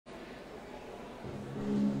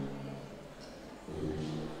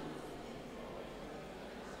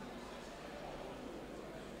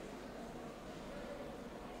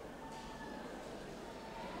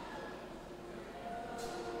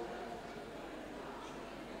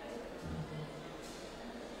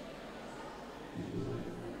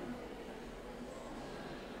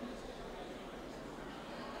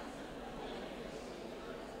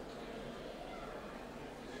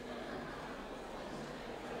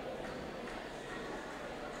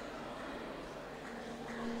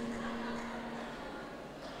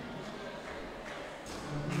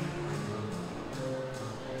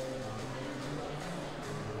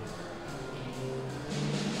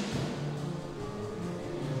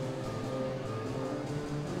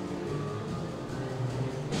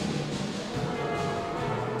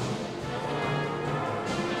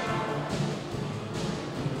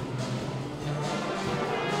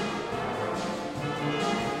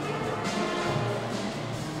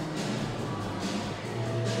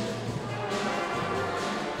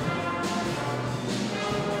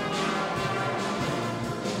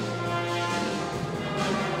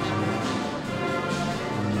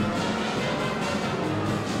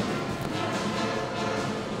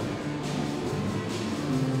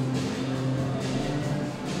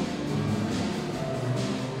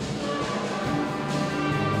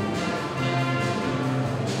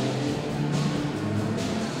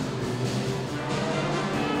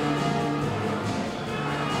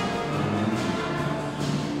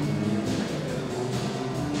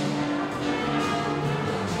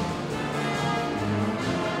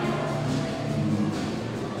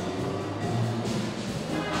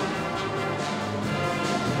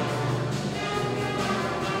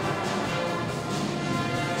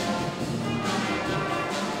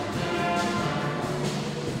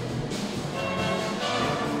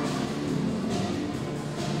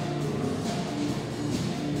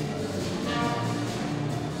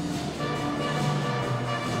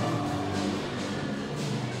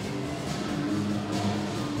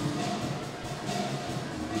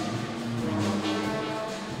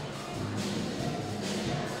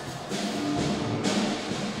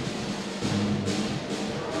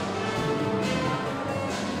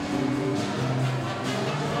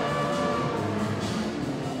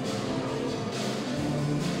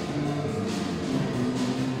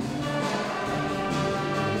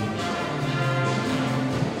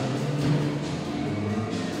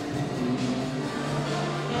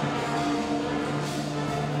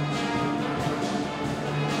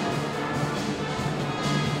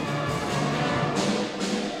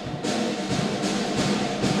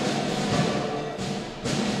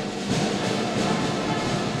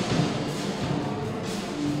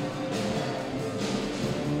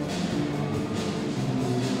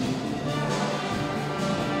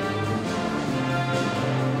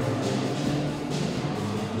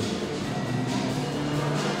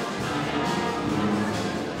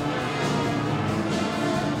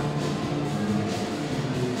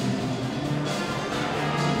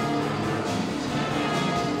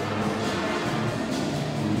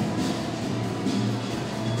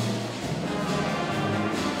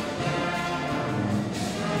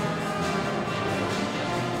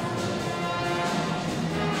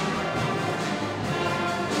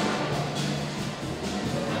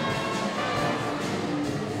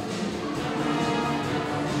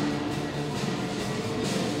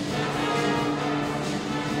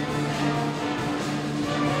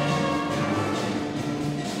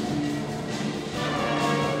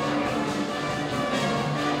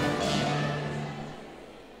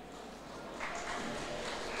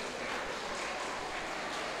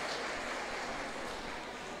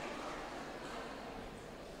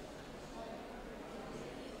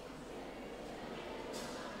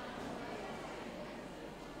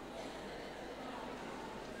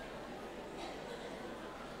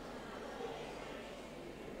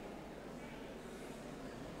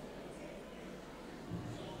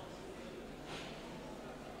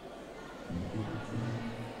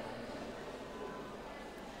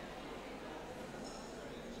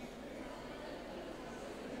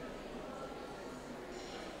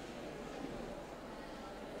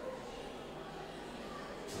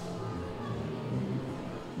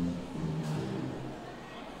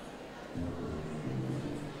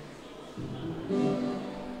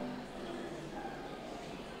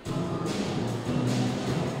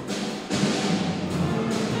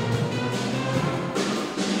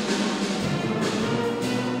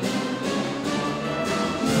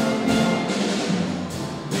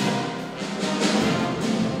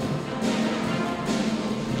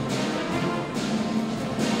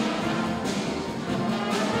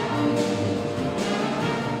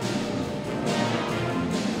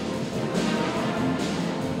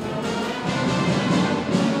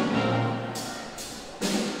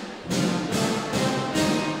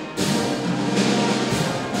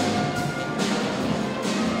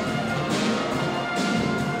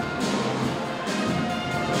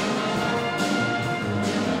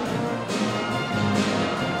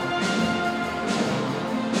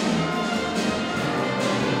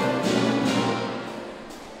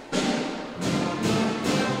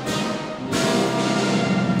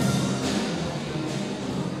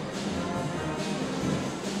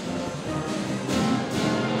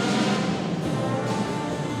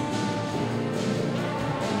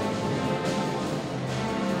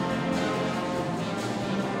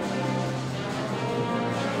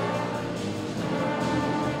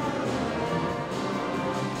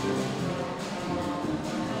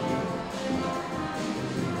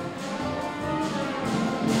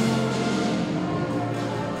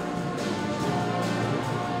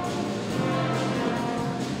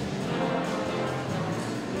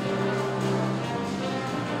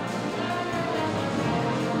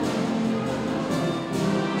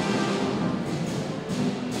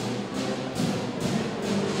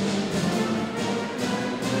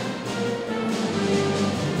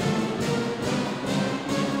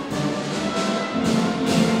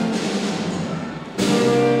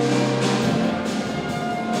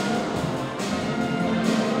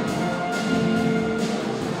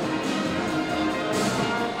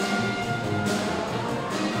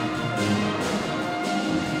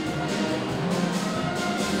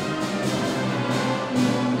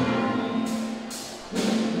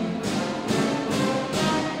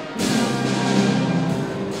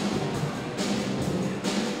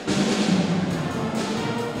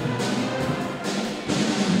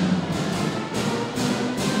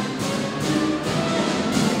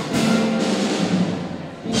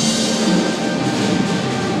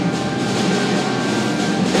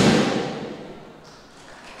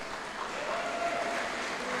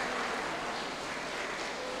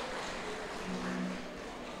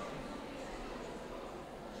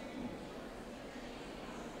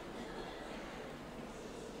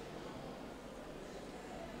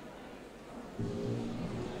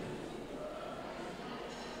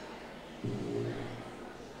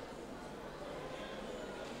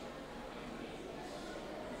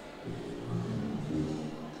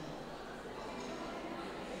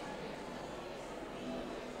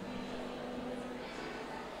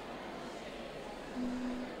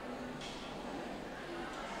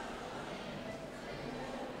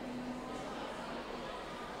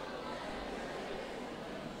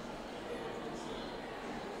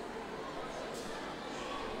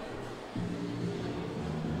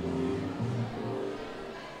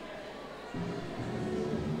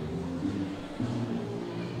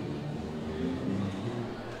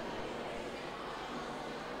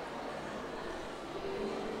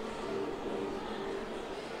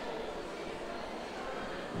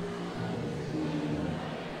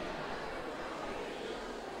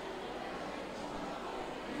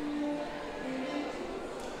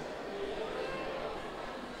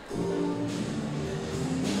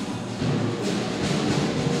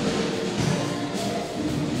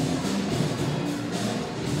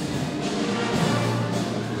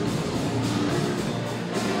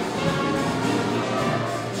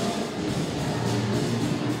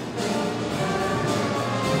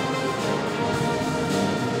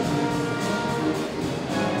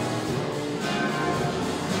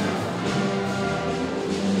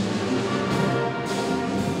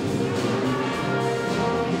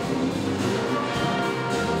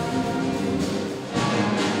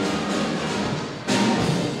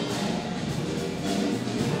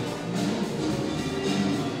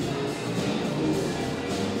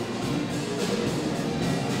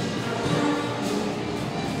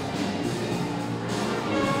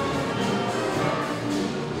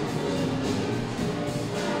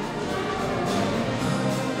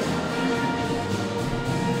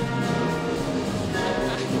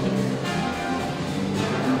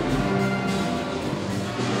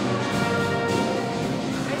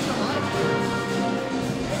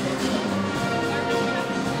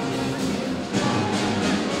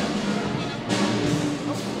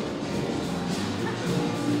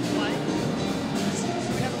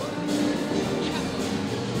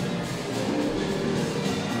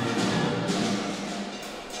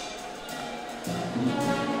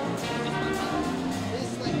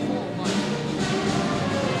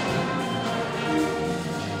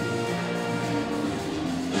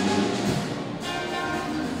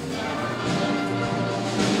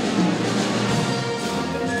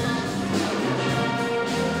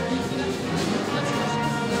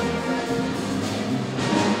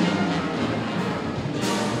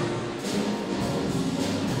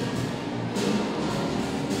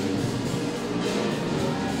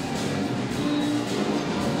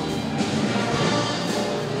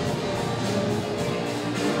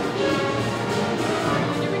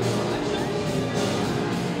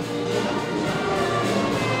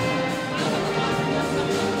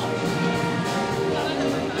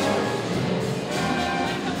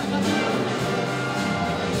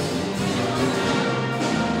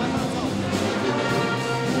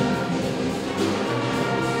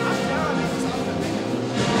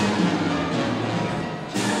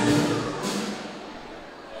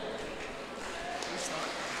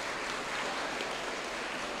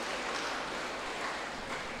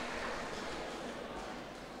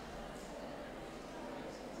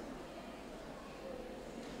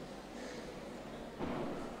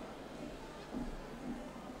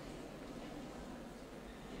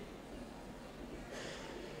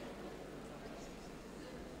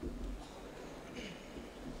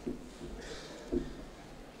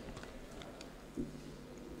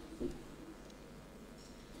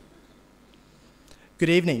Good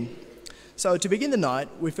evening. So to begin the night,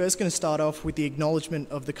 we're first going to start off with the acknowledgement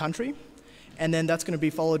of the country, and then that's going to be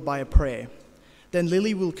followed by a prayer. Then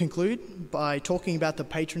Lily will conclude by talking about the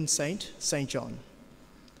patron saint, St. John.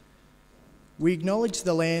 We acknowledge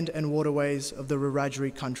the land and waterways of the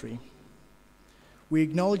Wiradjuri country. We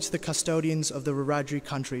acknowledge the custodians of the Wiradjuri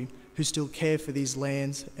country who still care for these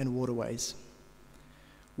lands and waterways.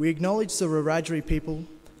 We acknowledge the Wiradjuri people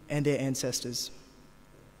and their ancestors.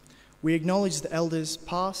 We acknowledge the elders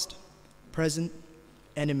past, present,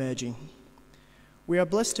 and emerging. We are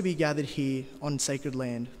blessed to be gathered here on sacred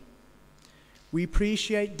land. We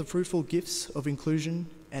appreciate the fruitful gifts of inclusion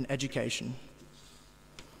and education.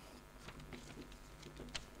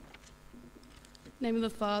 In the name of the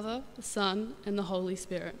Father, the Son, and the Holy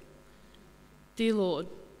Spirit. Dear Lord,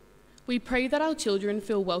 we pray that our children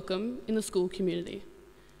feel welcome in the school community.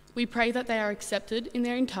 We pray that they are accepted in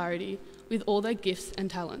their entirety with all their gifts and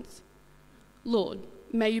talents. Lord,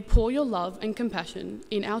 may you pour your love and compassion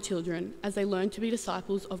in our children as they learn to be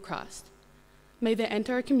disciples of Christ. May they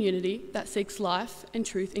enter a community that seeks life and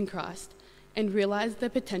truth in Christ and realize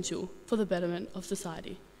their potential for the betterment of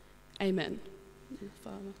society. Amen.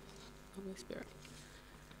 Father, Holy Spirit.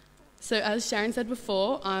 So as Sharon said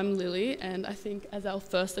before, I'm Lily, and I think as our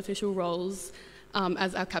first official roles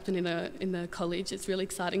as our captain in the college, it's really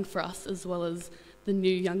exciting for us as well as the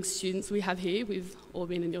new young students we have here. We've all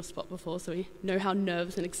been in your spot before, so we know how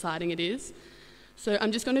nervous and exciting it is. So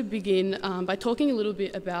I'm just going to begin by talking a little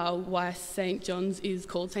bit about why St. John's is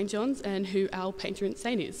called St. John's and who our patron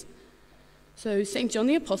saint is. So St. John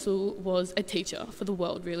the Apostle was a teacher for the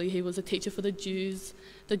world, really. He was a teacher for the Jews,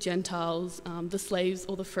 the Gentiles, the slaves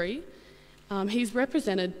or the free. He's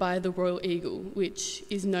represented by the royal eagle, which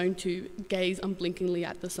is known to gaze unblinkingly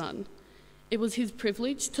at the sun. It was his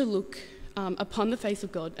privilege to look upon the face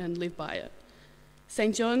of God and live by it.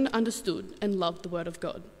 St. John understood and loved the word of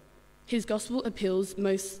God. His gospel appeals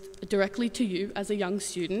most directly to you as a young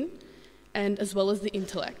student and as well as the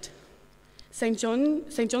intellect. St.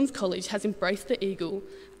 John's College has embraced the eagle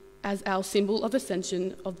as our symbol of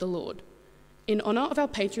ascension of the Lord. In honour of our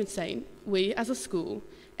patron saint, we as a school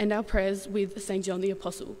end our prayers with St. John the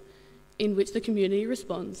Apostle, in which the community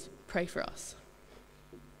responds, "Pray for us."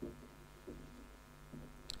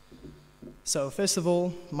 So first of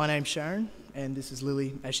all, my name's Sharon, and this is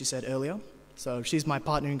Lily, as she said earlier. So she's my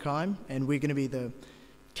partner in crime, and we're going to be the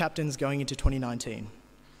captains going into 2019.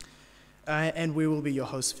 And we will be your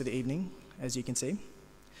hosts for the evening, as you can see.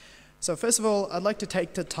 So first of all, I'd like to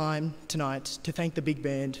take the time tonight to thank the big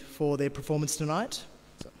band for their performance tonight.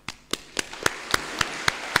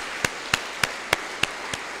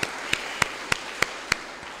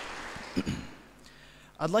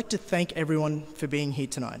 I'd like to thank everyone for being here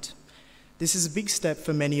tonight. This is a big step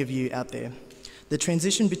for many of you out there. The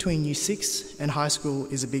transition between Year 6 and high school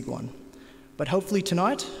is a big one. But hopefully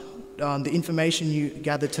tonight, the information you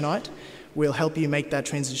gather tonight will help you make that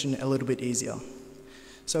transition a little bit easier.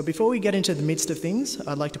 So before we get into the midst of things,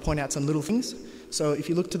 I'd like to point out some little things. So if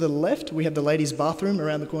you look to the left, we have the ladies' bathroom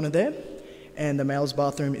around the corner there, and the male's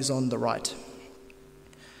bathroom is on the right.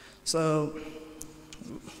 So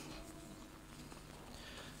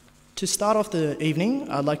to start off the evening,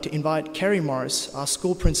 I'd like to invite Kerry Morris, our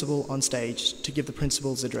school principal, on stage to give the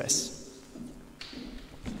principal's address.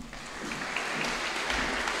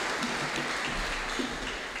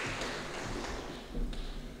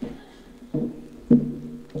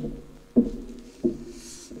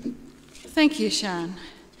 Thank you, Sharon.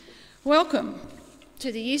 Welcome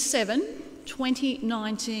to the Year 7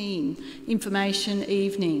 2019 Information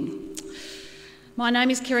Evening. My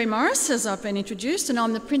name is Kerry Morris, as I've been introduced, and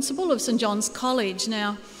I'm the principal of St. John's College.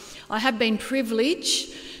 Now, I have been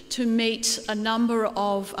privileged to meet a number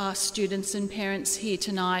of students and parents here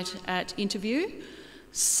tonight at interview.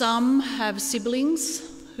 Some have siblings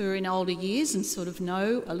who are in older years and sort of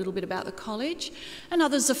know a little bit about the college, and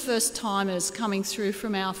others are first-timers coming through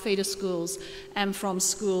from our feeder schools and from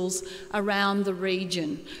schools around the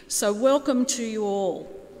region. So welcome to you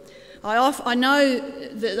all. I know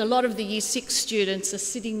that a lot of the Year 6 students are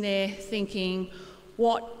sitting there thinking,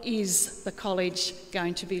 what is the college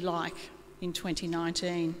going to be like in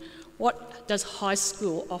 2019? What does high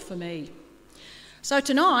school offer me? So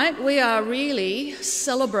tonight we are really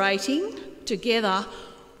celebrating together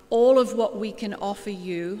all of what we can offer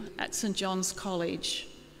you at St. John's College.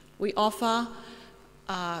 We offer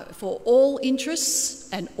for all interests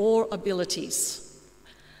and all abilities.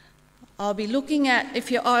 I'll be looking at,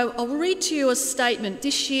 I'll read to you a statement.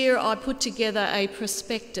 This year I put together a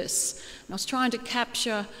prospectus, and I was trying to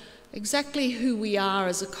capture exactly who we are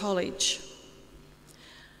as a college.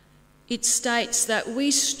 it states that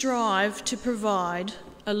we strive to provide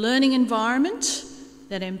a learning environment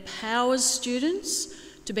that empowers students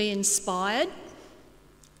to be inspired,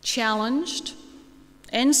 challenged,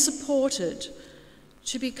 and supported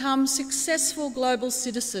to become successful global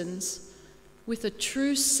citizens with a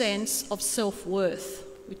true sense of self-worth,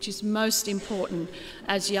 which is most important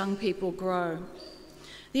as young people grow.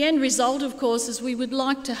 The end result, of course, is we would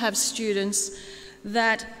like to have students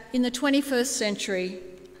that in the 21st century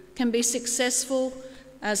can be successful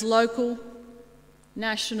as local,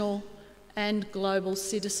 national, and global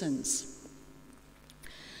citizens.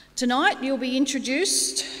 Tonight, you'll be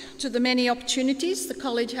introduced to the many opportunities the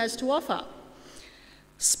college has to offer.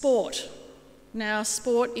 Sport. Now,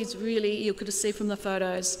 sport is really, you could see from the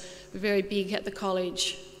photos, very big at the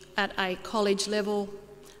college, at a college level,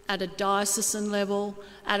 at a diocesan level,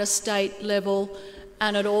 at a state level,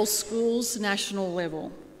 and at all schools, national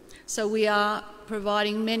level. So we are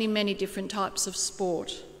providing many, many different types of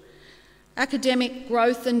sport. Academic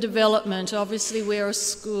growth and development. Obviously, we're a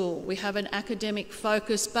school. We have an academic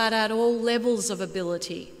focus, but at all levels of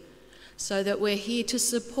ability, so that we're here to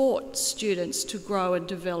support students to grow and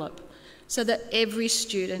develop, so that every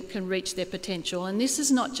student can reach their potential. And this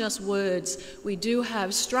is not just words. We do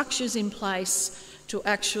have structures in place to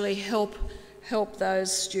actually help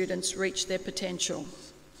those students reach their potential.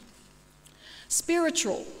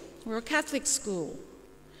 Spiritual. We're a Catholic school.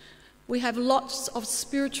 We have lots of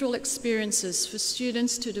spiritual experiences for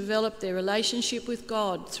students to develop their relationship with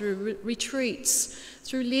God through retreats,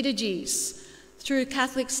 through liturgies, through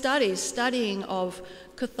Catholic studies, studying of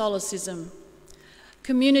Catholicism,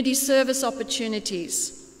 community service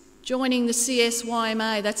opportunities, joining the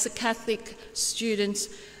CSYMA, that's the Catholic Students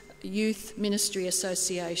Youth Ministry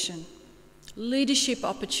Association, leadership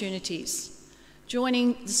opportunities,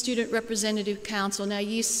 joining the Student Representative Council. Now,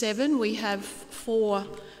 Year 7, we have 4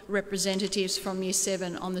 representatives from Year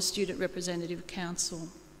 7 on the Student Representative Council.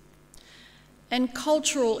 And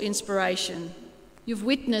cultural inspiration. You've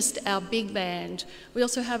witnessed our big band. We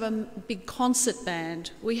also have a big concert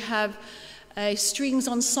band. We have a strings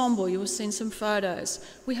ensemble. You will have seen some photos.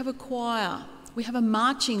 We have a choir. We have a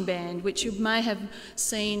marching band, which you may have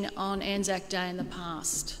seen on Anzac Day in the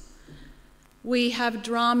past. We have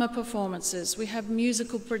drama performances. We have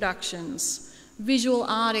musical productions, visual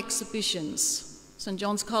art exhibitions. St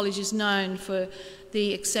John's College is known for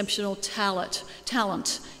the exceptional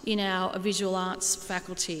talent in our visual arts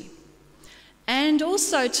faculty. And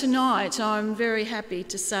also tonight, I'm very happy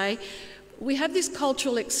to say, we have this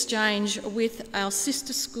cultural exchange with our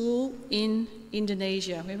sister school in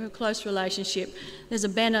Indonesia. We have a close relationship. There's a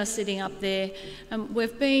banner sitting up there.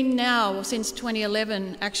 We've been now, since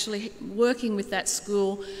 2011, actually working with that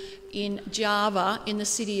school in Java, in the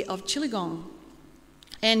city of Cilegon.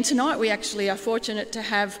 And tonight we actually are fortunate to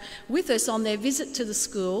have with us on their visit to the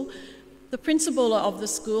school the principal of the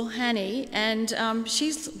school, Hanny, and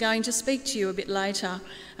she's going to speak to you a bit later,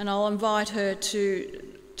 and I'll invite her to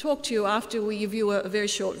talk to you after we view a very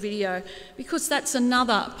short video, because that's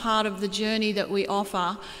another part of the journey that we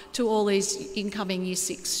offer to all these incoming Year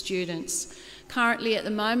 6 students. Currently, at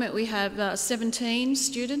the moment, we have 17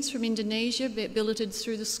 students from Indonesia billeted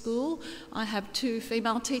through the school. I have 2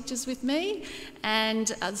 female teachers with me, and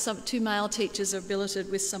 2 male teachers are billeted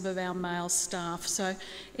with some of our male staff. So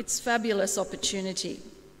it's a fabulous opportunity.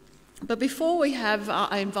 But before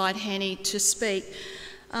I invite Hanny to speak,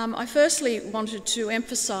 I firstly wanted to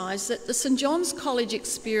emphasise that the St John's College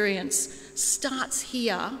experience starts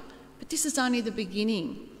here, but this is only the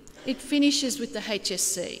beginning. It finishes with the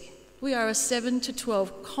HSC. We are a 7 to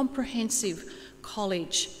 12 comprehensive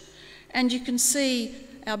college, and you can see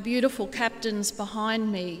our beautiful captains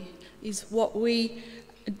behind me is what we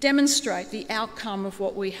demonstrate, the outcome of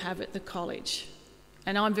what we have at the college.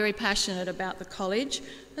 And I'm very passionate about the college,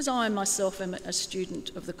 as I myself am a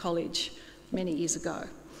student of the college many years ago.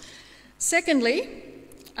 Secondly,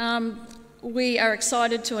 we are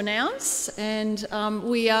excited to announce, and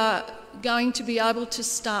we are going to be able to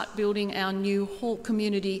start building our new hall,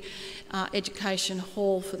 community education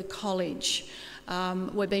hall for the college.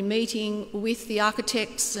 We've been meeting with the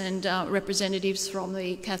architects and representatives from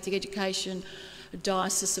the Catholic Education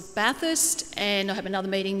Diocese of Bathurst, and I have another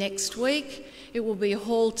meeting next week. It will be a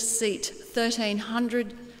hall to seat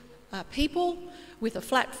 1,300 people, with a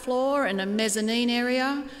flat floor and a mezzanine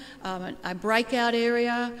area, a breakout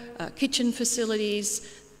area, kitchen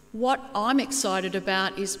facilities. What I'm excited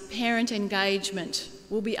about is parent engagement.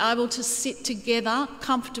 We'll be able to sit together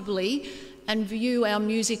comfortably and view our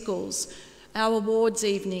musicals, our awards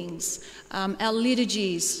evenings, our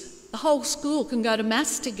liturgies. The whole school can go to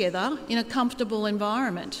Mass together in a comfortable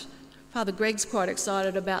environment. Father Greg's quite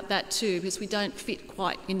excited about that too, because we don't fit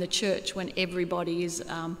quite in the church when everybody is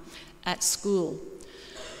at school.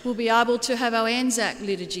 We'll be able to have our Anzac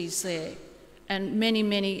liturgies there and many,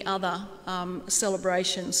 many other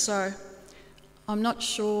celebrations. So I'm not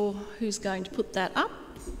sure who's going to put that up.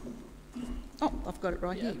 Oh, I've got it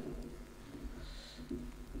right here.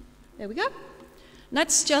 There we go. And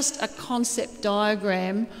that's just a concept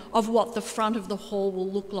diagram of what the front of the hall will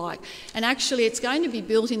look like. And actually it's going to be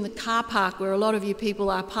built in the car park where a lot of you people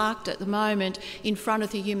are parked at the moment, in front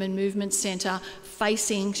of the Human Movement Centre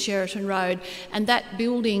facing Sheraton Road. And that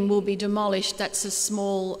building will be demolished. That's a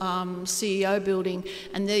small CEO building,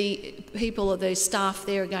 and the people, the staff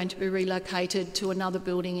there, are going to be relocated to another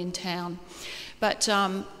building in town. But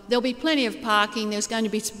there'll be plenty of parking. There's going to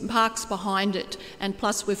be some parks behind it, and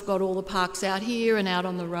plus we've got all the parks out here and out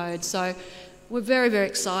on the road. So we're very, very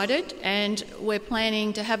excited, and we're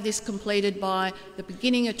planning to have this completed by the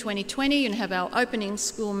beginning of 2020 and have our opening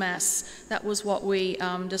school mass. That was what we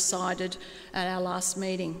decided at our last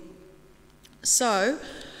meeting. So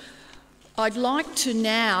I'd like to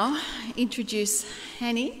now introduce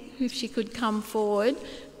Hanny, if she could come forward,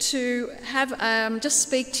 to have just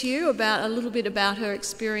speak to you about a little bit about her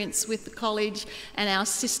experience with the college and our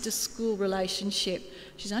sister school relationship.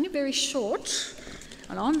 She's only very short,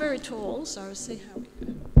 and I'm very tall, so we'll see how we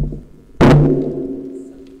go.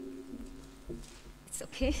 It's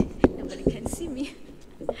okay, nobody can see me.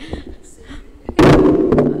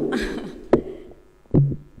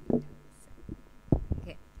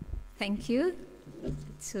 Okay. Thank you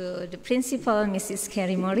to the principal, Mrs.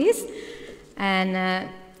 Carrie Morris, and a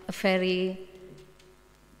very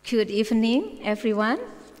good evening, everyone.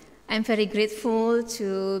 I'm very grateful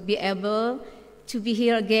to be able to be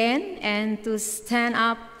here again and to stand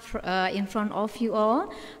up in front of you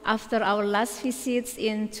all after our last visits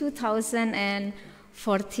in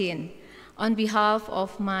 2014. On behalf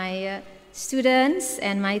of my students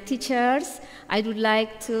and my teachers, I would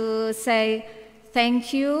like to say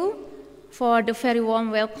thank you for the very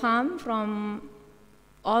warm welcome from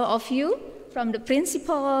all of you, from the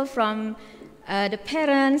principal, from the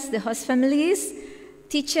parents, the host families,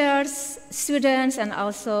 teachers, students, and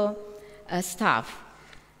also staff.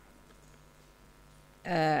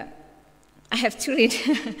 I have to read.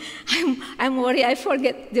 I'm worried I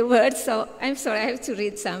forget the words, so I'm sorry, I have to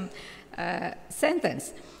read some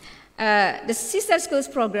sentence. The Sister Schools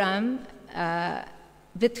program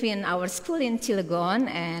between our school in Cilegon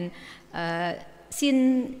and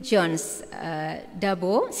St. John's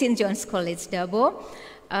College, Dabo,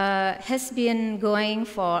 has been going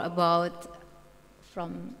for about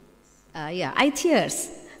 8 years,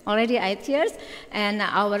 already 8 years, and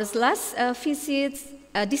our last visit,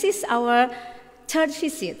 this is our third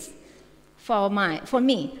visit for me.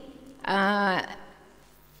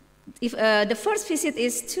 The first visit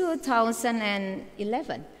is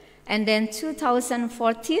 2011, and then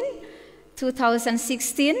 2014,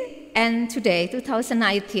 2016, and today,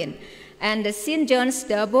 2019. And the St. John's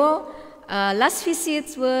Dabo last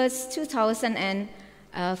visit was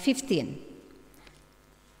 2015.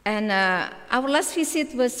 And our last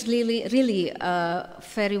visit was really a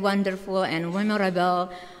very wonderful and memorable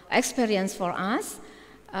experience for us.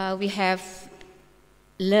 We have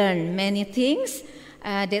learned many things.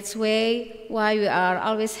 That's why we are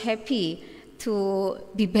always happy to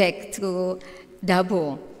be back to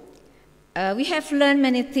Dabo. We have learned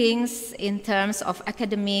many things in terms of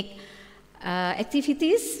academic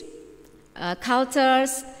activities,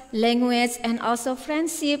 cultures, language, and also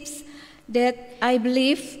friendships that I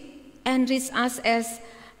believe enrich us as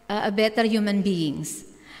a better human beings.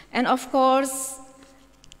 And of course,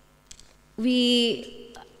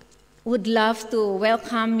 we would love to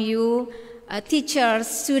welcome you, teachers,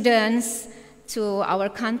 students, to our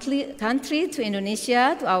country, to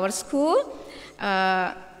Indonesia, to our school.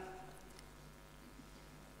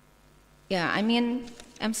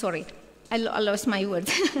 I'm sorry, I lost my word.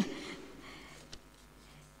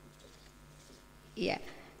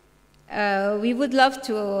 We would love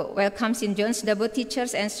to welcome St. John's Dabo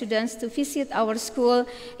teachers and students to visit our school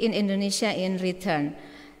in Indonesia in return.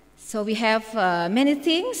 So we have many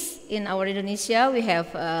things in our Indonesia. We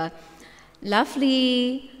have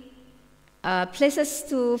lovely places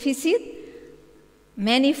to visit,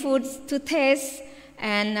 many foods to taste,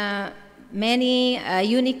 and many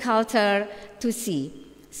unique culture to see.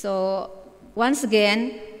 So once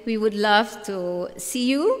again, we would love to see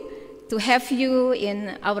you, to have you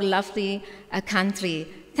in our lovely country.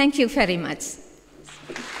 Thank you very much.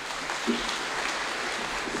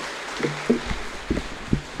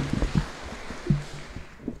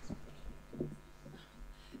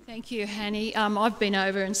 Thank you, Hanny. I've been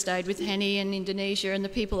over and stayed with Hanny in Indonesia, and the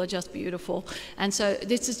people are just beautiful. And so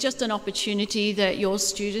this is just an opportunity that your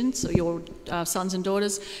students or your sons and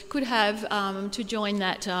daughters could have to join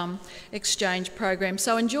that exchange program.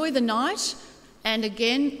 So enjoy the night, and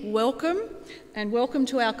again, welcome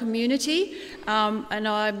to our community. And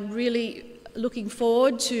I'm really looking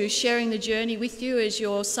forward to sharing the journey with you as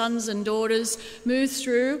your sons and daughters move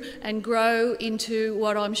through and grow into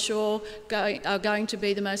what I'm sure are going to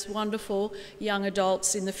be the most wonderful young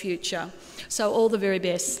adults in the future. So all the very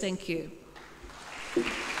best. Thank you.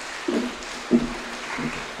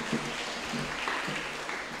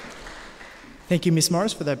 Thank you, Miss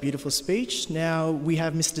Morris, for that beautiful speech. Now we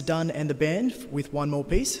have Mr. Dunn and the band with one more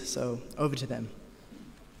piece, so over to them.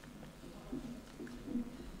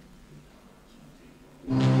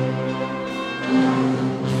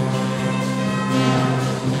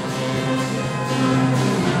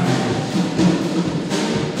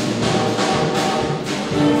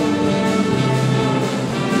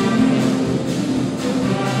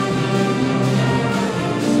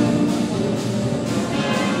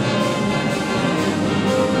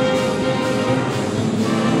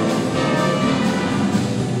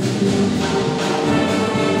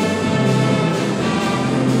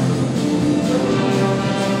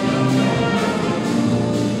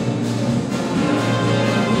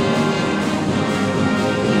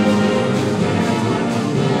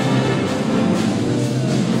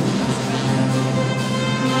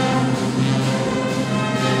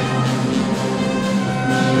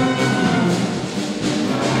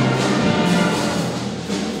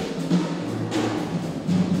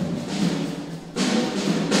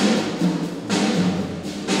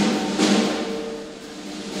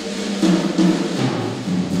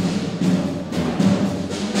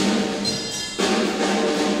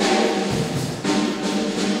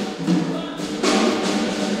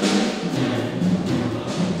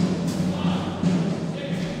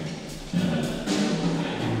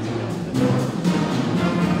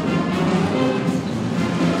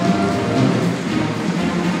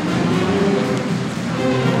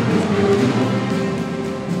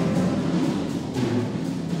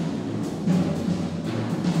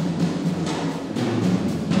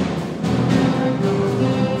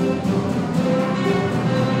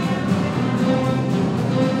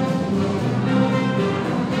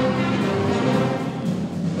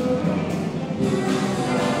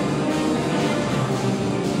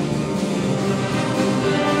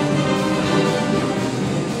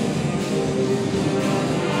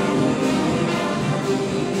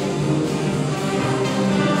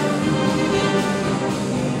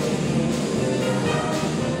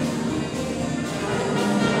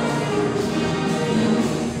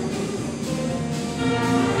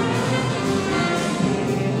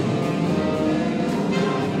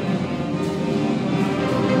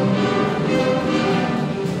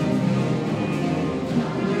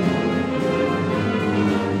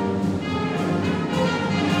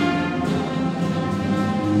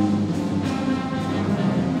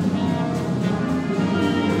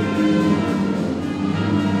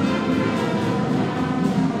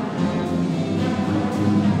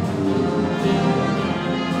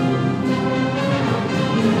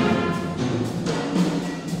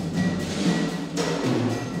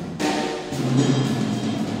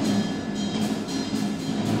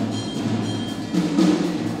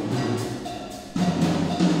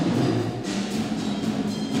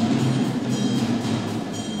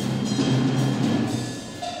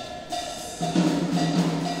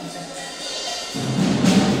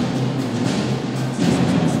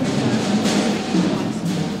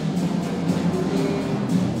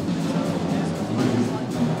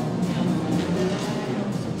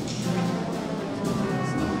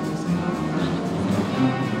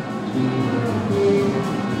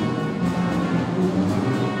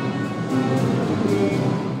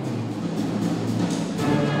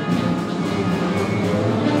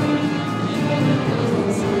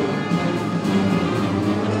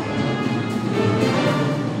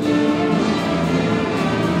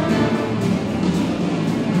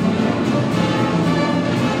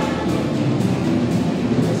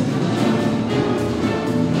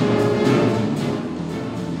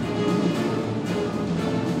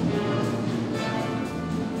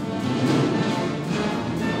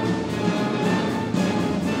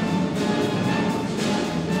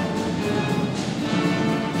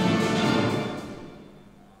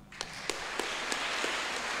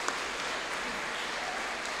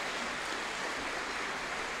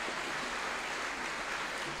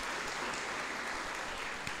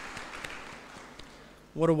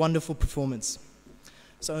 What a wonderful performance.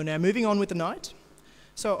 So now moving on with the night.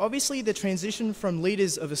 So obviously the transition from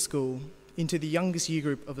leaders of a school into the youngest year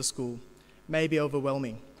group of a school may be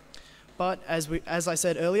overwhelming. But as I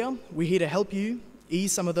said earlier, we're here to help you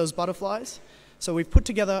ease some of those butterflies. So we've put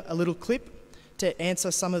together a little clip to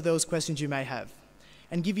answer some of those questions you may have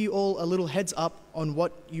and give you all a little heads up on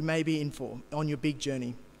what you may be in for on your big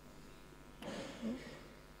journey.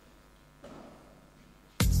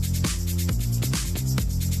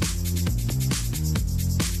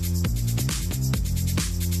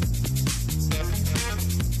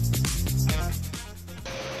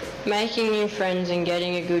 Making new friends and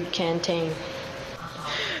getting a good canteen.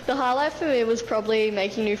 The highlight for me was probably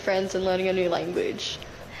making new friends and learning a new language.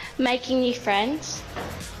 Making new friends.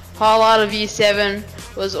 Highlight of Year 7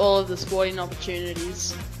 was all of the sporting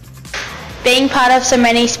opportunities. Being part of so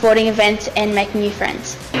many sporting events and making new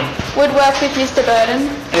friends. Woodwork with Mr. Burden.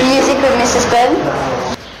 Music with Mrs.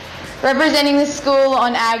 Burden. Representing the school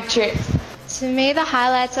on ag trips. To me, the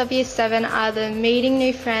highlights of Year 7 are the meeting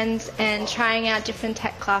new friends and trying out different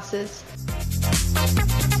tech classes.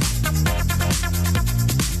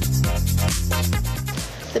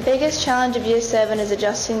 The biggest challenge of Year 7 is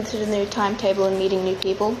adjusting to the new timetable and meeting new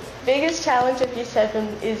people. The biggest challenge of Year 7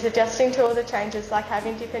 is adjusting to all the changes, like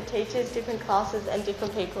having different teachers, different classes and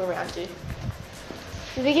different people around you.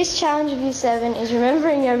 The biggest challenge of Year 7 is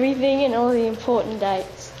remembering everything and all the important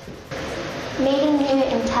dates. Meeting new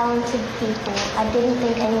and talented people. I didn't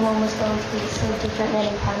think anyone was going to be so different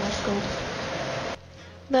than in primary school.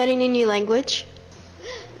 Learning a new language.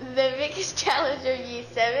 The biggest challenge of Year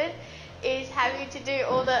 7 is having to do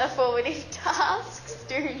all the formative tasks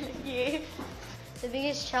during the year. The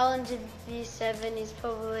biggest challenge of Year 7 is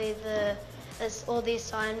probably all the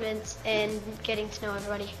assignments and getting to know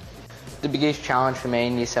everybody. The biggest challenge for me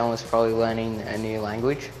in Year 7 was probably learning a new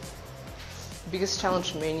language. The biggest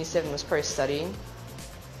challenge for me in Year 7 was probably studying.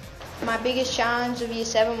 My biggest challenge of Year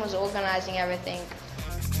 7 was organising everything.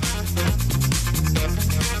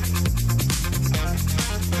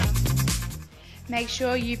 Make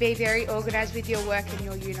sure you be very organised with your work and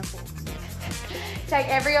your uniform. Take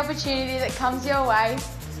every opportunity that comes your way.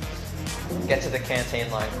 Get to the canteen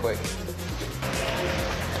line quick.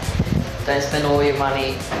 Don't spend all your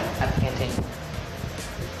money at the canteen.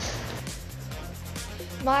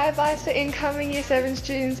 My advice to incoming Year 7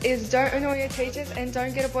 students is don't annoy your teachers and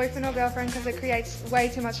don't get a boyfriend or girlfriend because it creates way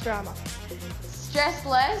too much drama. Stress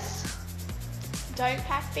less. Don't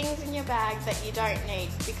pack things in your bag that you don't need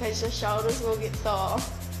because your shoulders will get sore.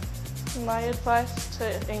 My advice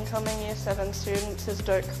to incoming Year 7 students is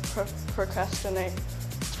don't procrastinate.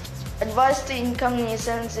 Advice to incoming Year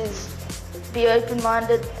 7s is be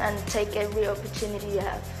open-minded and take every opportunity you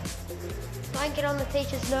have. Don't get on the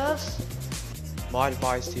teacher's nerves. My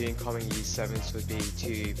advice to incoming Year 7s would be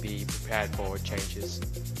to be prepared for changes.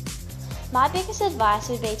 My biggest advice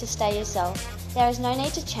would be to stay yourself. There is no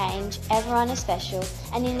need to change, everyone is special,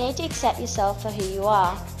 and you need to accept yourself for who you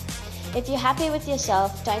are. If you're happy with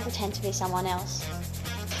yourself, don't pretend to be someone else.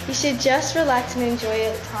 You should just relax and enjoy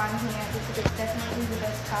your time here because it's definitely the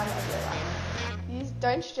best time of your life.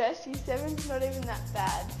 Don't stress, Year 7's not even that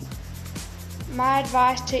bad. My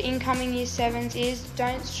advice to incoming Year 7s is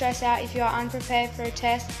don't stress out if you are unprepared for a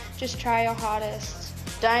test, just try your hardest.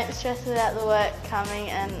 Don't stress about the work coming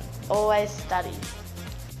and always study.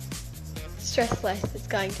 Stress less, it's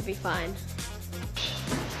going to be fine.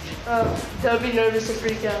 Don't be nervous or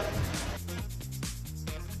freak out.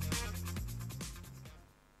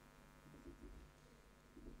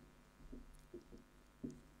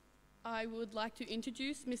 I would like to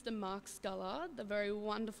introduce Mr. Mark Scullard, the very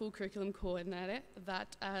wonderful curriculum coordinator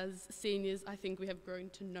that as seniors I think we have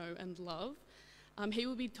grown to know and love. He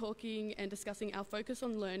will be talking and discussing our focus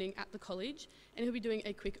on learning at the college, and he'll be doing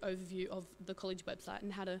a quick overview of the college website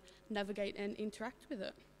and how to navigate and interact with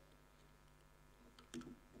it.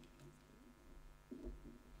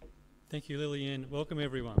 Thank you, Lillian. Welcome,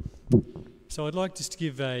 everyone. So I'd like just to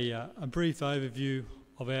give a brief overview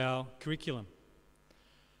of our curriculum.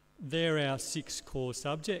 They're our 6 core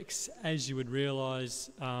subjects. As you would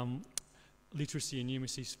realise, literacy and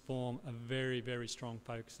numeracy form a very, very strong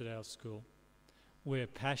focus at our school. We're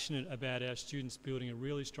passionate about our students building a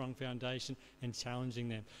really strong foundation and challenging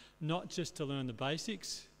them, not just to learn the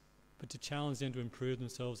basics, but to challenge them to improve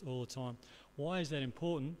themselves all the time. Why is that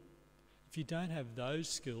important? If you don't have those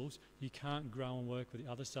skills, you can't grow and work with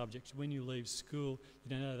the other subjects. When you leave school,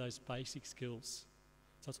 you don't have those basic skills.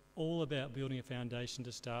 So it's all about building a foundation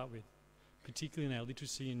to start with, particularly in our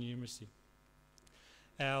literacy and numeracy.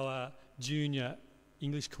 Our junior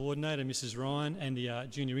English coordinator, Mrs. Ryan, and the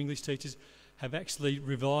junior English teachers have actually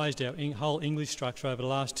revised our whole English structure over the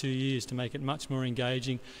last 2 years to make it much more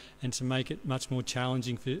engaging and to make it much more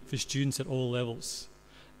challenging for students at all levels.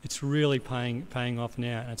 It's really paying off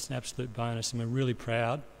now, and it's an absolute bonus, and we're really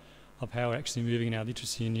proud of how we're actually moving in our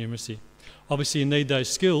literacy and numeracy. Obviously, you need those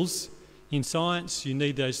skills in science, you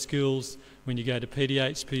need those skills when you go to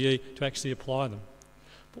PDH, PE, to actually apply them.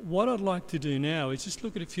 But what I'd like to do now is just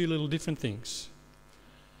look at a few little different things.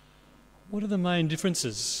 What are the main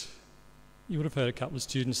differences? You would have heard a couple of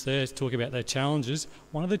students there talk about their challenges.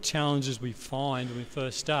 One of the challenges we find when we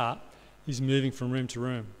first start is moving from room to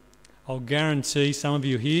room. I'll guarantee some of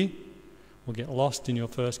you here will get lost in your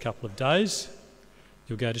first couple of days.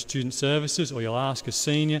 You'll go to student services or you'll ask a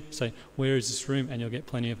senior, say, where is this room? And you'll get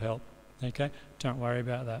plenty of help. Okay? Don't worry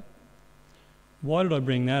about that. Why did I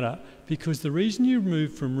bring that up? Because the reason you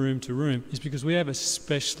move from room to room is because we have a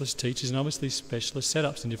specialist teachers and obviously specialist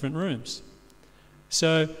setups in different rooms.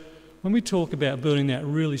 So when we talk about building that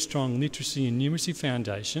really strong literacy and numeracy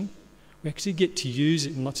foundation, we actually get to use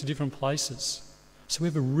it in lots of different places. So we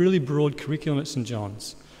have a really broad curriculum at St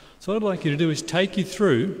John's. So what I'd like you to do is take you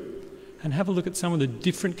through and have a look at some of the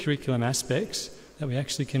different curriculum aspects that we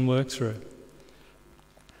actually can work through.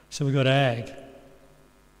 So we've got ag,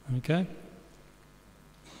 okay?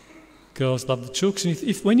 Girls love the chooks, and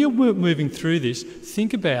if when you're moving through this,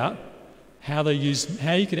 think about how you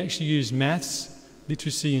could actually use maths,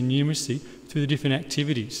 literacy and numeracy through the different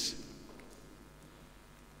activities.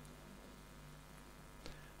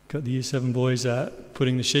 Got the Year 7 boys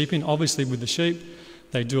putting the sheep in. Obviously with the sheep,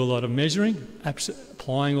 they do a lot of measuring,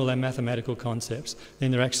 applying all their mathematical concepts.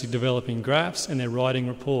 Then they're actually developing graphs and they're writing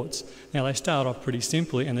reports. Now they start off pretty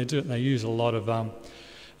simply and they use a lot of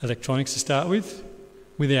electronics to start with.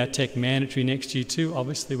 With our tech mandatory next year too,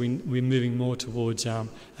 obviously we're moving more towards a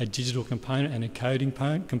digital component and a coding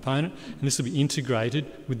component, and this will be integrated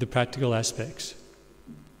with the practical aspects.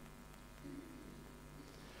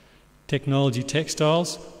 Technology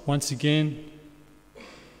textiles, once again,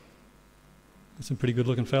 some pretty good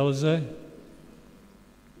looking fellas there.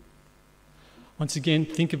 Once again,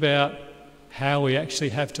 think about how we actually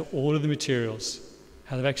have to order the materials,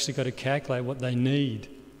 how they've actually got to calculate what they need,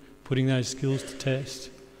 putting those skills to test.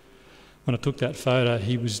 When I took that photo,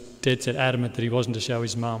 he was dead set adamant that he wasn't to show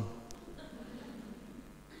his mum.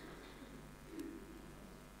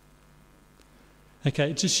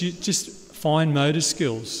 Okay, just fine motor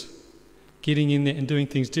skills, getting in there and doing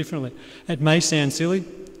things differently. It may sound silly,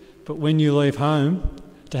 but when you leave home,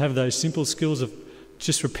 to have those simple skills of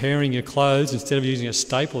just repairing your clothes instead of using a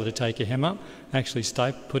stapler to take your hem up, actually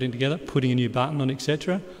putting together, putting a new button on,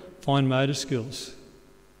 etc. Fine motor skills.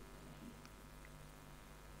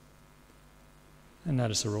 And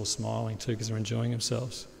notice they're all smiling too because they're enjoying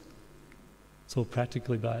themselves. It's all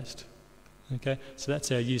practically based. Okay, so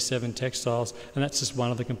that's our Year 7 textiles, and that's just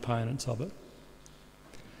one of the components of it.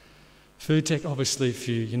 Food tech, obviously, if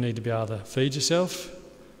you need to be able to feed yourself.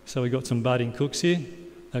 So we've got some budding cooks here.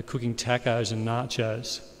 They're cooking tacos and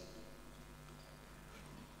nachos.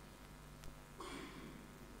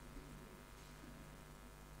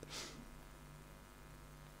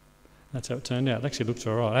 That's how it turned out. It actually looked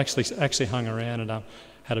all right. I actually hung around and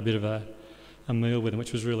had a bit of a meal with them,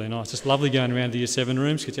 which was really nice. It's lovely going around the Year 7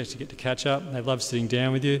 rooms because you actually get to catch up. They love sitting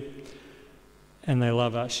down with you and they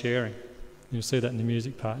love sharing. You'll see that in the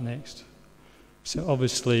music part next. So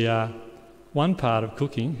obviously one part of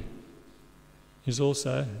cooking is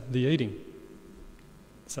also the eating.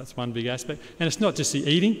 So that's one big aspect. And it's not just the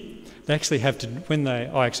eating. They actually have to,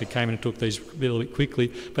 I actually came in and took these a little bit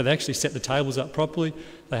quickly, but they actually set the tables up properly.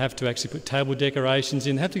 They have to actually put table decorations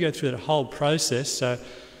in. They have to go through that whole process. So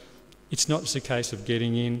it's not just a case of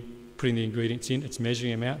getting in, putting the ingredients in, it's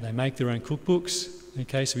measuring them out. They make their own cookbooks,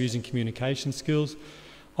 okay, so we're using communication skills.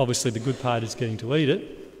 Obviously the good part is getting to eat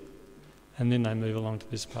it, and then they move along to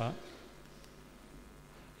this part.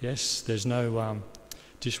 Yes, there's no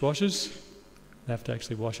dishwashers. They have to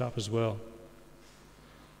actually wash up as well.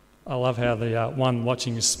 I love how the one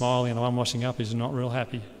watching is smiling and the one washing up is not real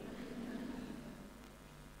happy.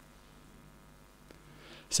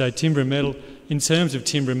 So timber and metal, in terms of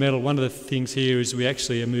timber and metal, one of the things here is we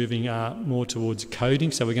actually are moving more towards coding,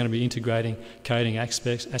 so we're going to be integrating coding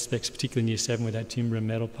aspects particularly in Year 7 with our timber and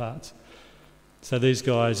metal parts. So these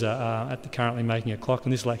guys are currently making a clock,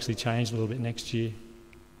 and this will actually change a little bit next year.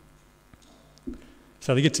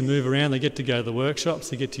 So they get to move around, they get to go to the workshops,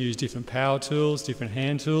 they get to use different power tools, different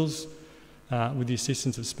hand tools with the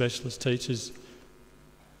assistance of specialist teachers.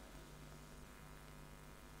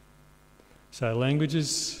 So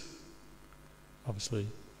languages, obviously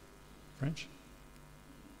French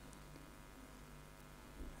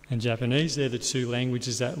and Japanese, they're the two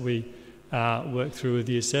languages that we work through with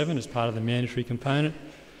Year 7 as part of the mandatory component.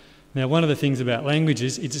 Now, one of the things about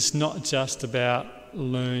languages is it's not just about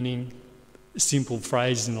learning simple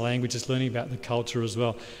phrases in the language, it's learning about the culture as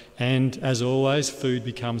well. And as always, food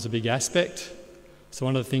becomes a big aspect. So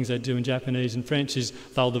one of the things they do in Japanese and French is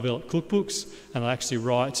they'll develop cookbooks and they'll actually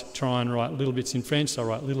try and write little bits in French, they'll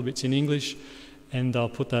write little bits in English, and they'll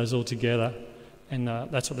put those all together. And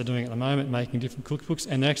that's what they're doing at the moment, making different cookbooks,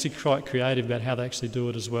 and they're actually quite creative about how they actually do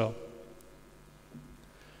it as well.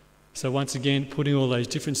 So once again, putting all those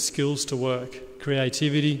different skills to work,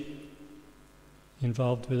 creativity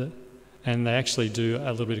involved with it, and they actually do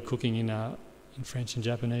a little bit of cooking in French and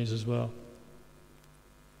Japanese as well.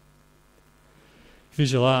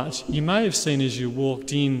 Visual arts. You may have seen as you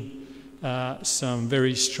walked in some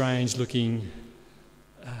very strange looking,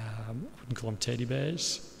 I wouldn't call them teddy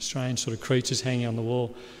bears, strange sort of creatures hanging on the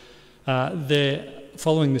wall. They're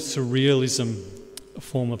following the surrealism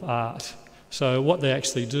form of art. So what they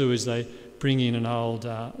actually do is they bring in an old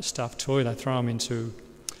stuffed toy, they throw them into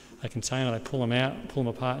a container, they pull them out, pull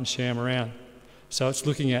them apart and share them around. So it's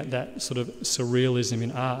looking at that sort of surrealism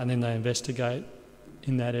in art, and then they investigate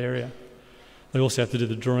in that area. They also have to do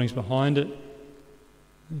the drawings behind it.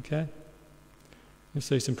 Okay? You'll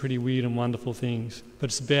see some pretty weird and wonderful things.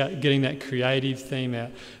 But it's about getting that creative theme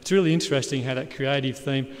out. It's really interesting how that creative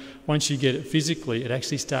theme, once you get it physically, it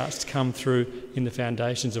actually starts to come through in the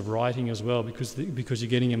foundations of writing as well, because you're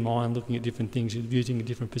getting your mind looking at different things, you're using a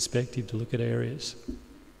different perspective to look at areas.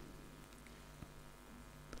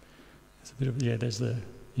 There's a bit of, yeah, there's the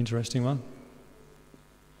interesting one.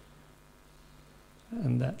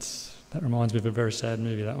 And that reminds me of a very sad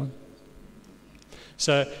movie, that one.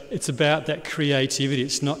 So it's about that creativity.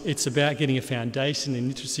 It's about getting a foundation in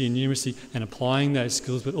literacy and numeracy and applying those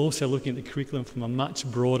skills, but also looking at the curriculum from a much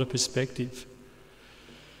broader perspective.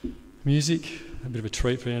 Music, a bit of a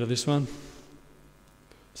treat for the end of this one.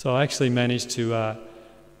 So I actually managed to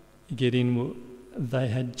get in.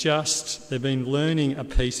 They've been learning a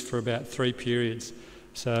piece for about 3 periods.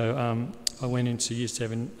 So I went into Year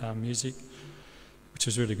 7 music, which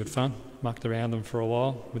was really good fun. Mucked around them for a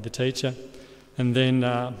while with the teacher. And then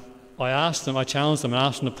I challenged them and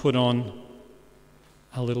asked them to put on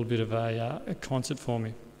a little bit of a concert for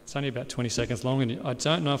me. It's only about 20 seconds long, and I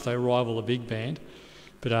don't know if they rival a big band,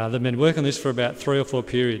 but they've been working on this for about 3 or 4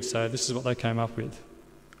 periods, so this is what they came up with.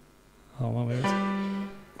 Oh, well, where is it?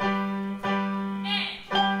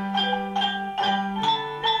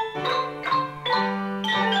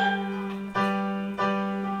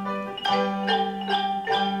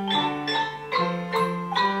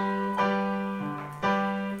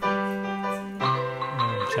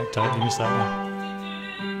 Totally missed that one.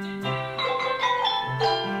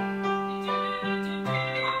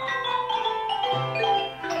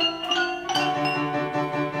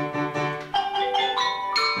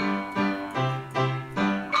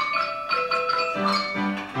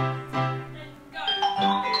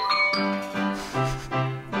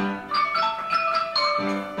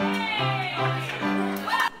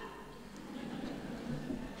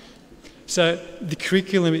 So the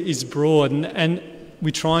curriculum is broad, and we're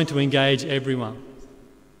trying to engage everyone.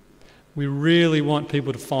 We really want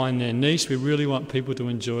people to find their niche. We really want people to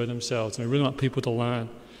enjoy themselves, and we really want people to learn.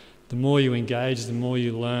 The more you engage, the more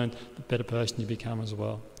you learn, the better person you become as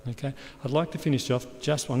well. Okay? I'd like to finish off I'm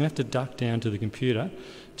going to have to duck down to the computer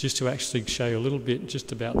just to actually show you a little bit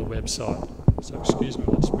just about the website. So excuse me,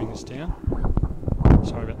 let's bring this down.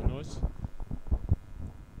 Sorry about the noise.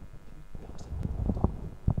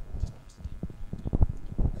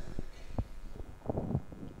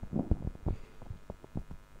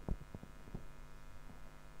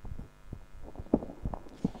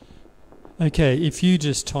 Okay, if you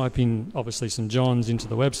just type in, obviously, St John's into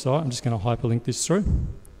the website, I'm just going to hyperlink this through. There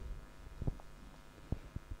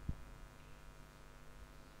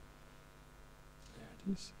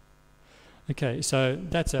it is. Okay, so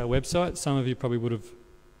that's our website. Some of you probably would have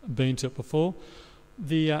been to it before.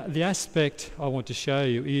 The aspect I want to show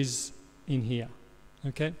you is in here.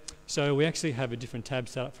 Okay, so we actually have a different tab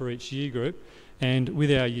set up for each year group, and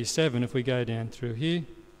with our Year 7, if we go down through here.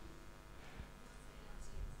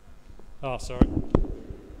 Oh, sorry.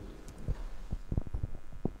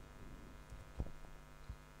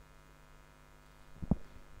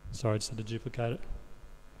 Sorry, I just had to duplicate it.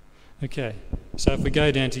 Okay, so if we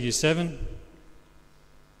go down to Year 7,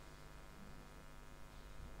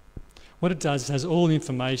 what it does is it has all the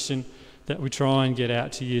information that we try and get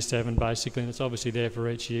out to Year 7 basically, and it's obviously there for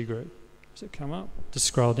each year group. Does it come up? Just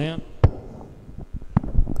scroll down.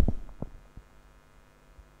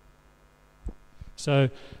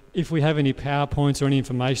 So if we have any PowerPoints or any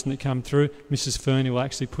information that come through, Mrs. Fernie will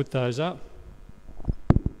actually put those up.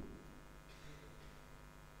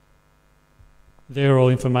 They're all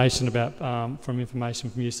information about from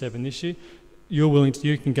Year 7 this year.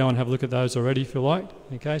 You can go and have a look at those already if you like.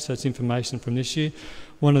 Okay, so it's information from this year.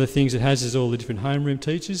 One of the things it has is all the different homeroom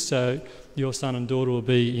teachers. So your son and daughter will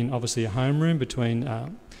be in obviously a homeroom between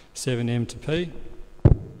 7M to P.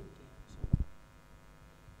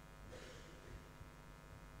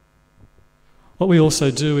 What we also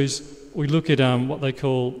do is we look at what they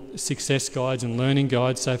call success guides and learning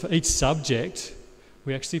guides. So for each subject,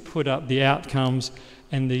 we actually put up the outcomes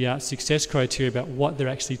and the success criteria about what they're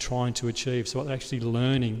actually trying to achieve, so what they're actually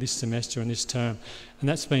learning this semester and this term. And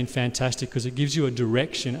that's been fantastic because it gives you a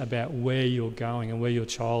direction about where you're going and where your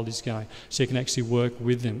child is going, so you can actually work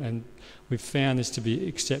with them. And we've found this to be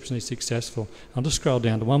exceptionally successful. I'll just scroll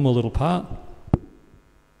down to one more little part.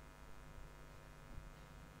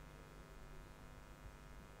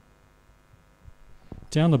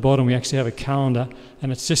 Down the bottom we actually have a calendar,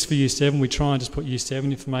 and it's just for Year 7. We try and just put Year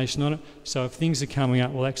 7 information on it, so if things are coming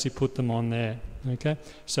up we'll actually put them on there. Okay,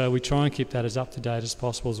 so we try and keep that as up to date as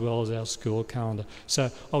possible, as well as our school calendar.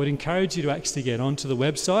 So I would encourage you to actually get onto the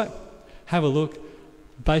website, have a look,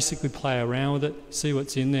 basically play around with it, see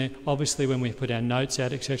what's in there. Obviously when we put our notes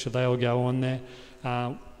out, etc., they all go on there.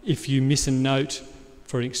 If you miss a note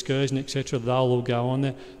for an excursion, etc., they'll all go on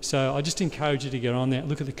there. So I just encourage you to get on there,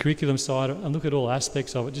 look at the curriculum side and look at all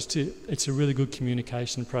aspects of it. It's a really good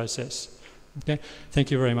communication process. Okay,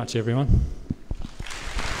 thank you very much, everyone.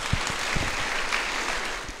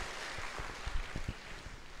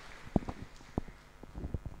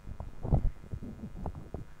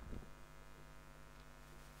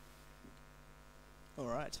 All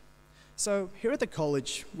right. So here at the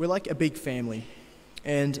college, we're like a big family.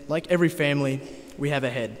 And like every family, we have a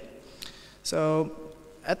head. So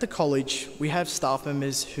at the college, we have staff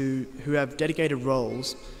members who have dedicated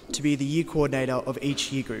roles to be the year coordinator of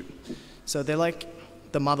each year group. So they're like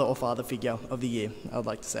the mother or father figure of the year, I would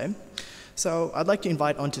like to say. So I'd like to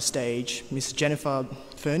invite onto stage Miss Jennifer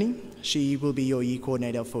Fernie. She will be your year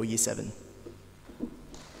coordinator for Year 7.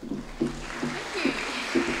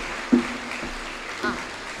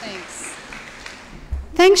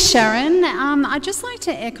 Thanks, Sharon. I'd just like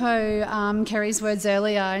to echo Kerry's words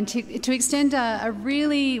earlier and to extend a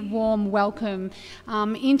really warm welcome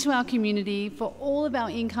into our community for all of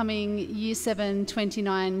our incoming Year 7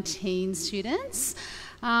 2019 students.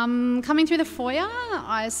 Coming through the foyer,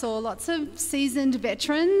 I saw lots of seasoned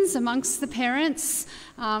veterans amongst the parents,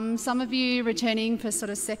 some of you returning for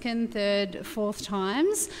sort of second, third, fourth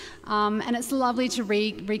times, and it's lovely to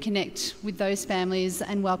reconnect with those families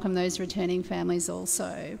and welcome those returning families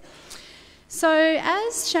also. So,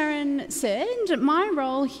 as Sharon said, my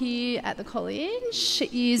role here at the college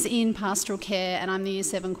is in pastoral care, and I'm the Year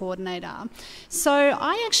 7 coordinator. So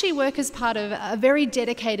I actually work as part of a very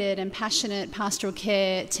dedicated and passionate pastoral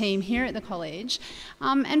care team here at the college.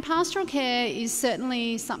 And pastoral care is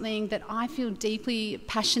certainly something that I feel deeply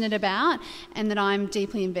passionate about and that I'm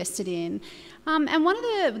deeply invested in. And one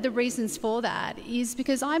of the reasons for that is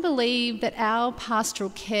because I believe that our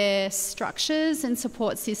pastoral care structures and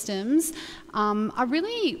support systems are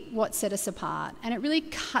really what set us apart, and it really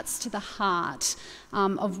cuts to the heart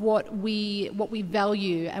of what we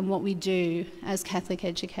value and what we do as Catholic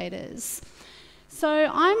educators. So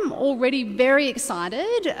I'm already very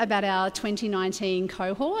excited about our 2019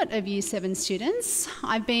 cohort of Year 7 students.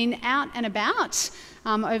 I've been out and about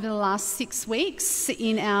over the last 6 weeks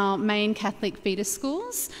in our main Catholic feeder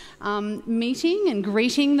schools, meeting and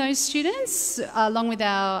greeting those students along with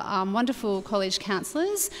our wonderful college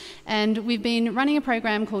counsellors, and we've been running a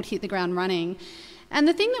program called Hit the Ground Running. And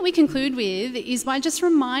the thing that we conclude with is by just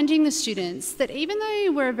reminding the students that even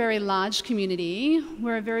though we're a very large community,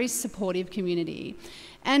 we're a very supportive community.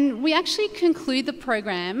 And we actually conclude the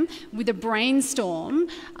program with a brainstorm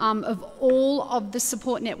of all of the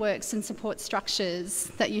support networks and support structures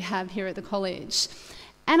that you have here at the college.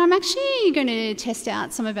 And I'm actually going to test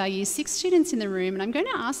out some of our Year 6 students in the room, and I'm going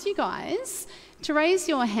to ask you guys to raise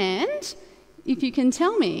your hand if you can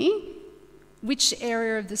tell me which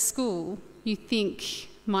area of the school you think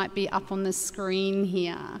might be up on the screen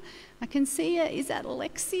here. I can see it. Is that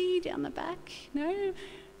Lexi down the back? No?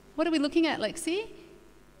 What are we looking at, Lexi?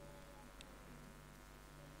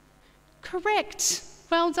 Correct.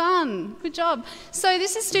 Well done. Good job. So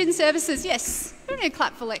this is Student Services. Yes. We're going to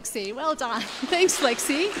clap for Lexi. Well done. Thanks,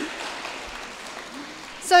 Lexi.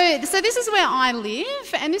 So this is where I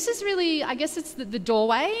live, and this is really, I guess it's the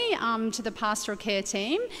doorway to the pastoral care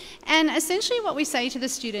team. And essentially what we say to the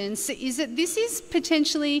students is that this is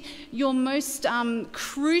potentially your most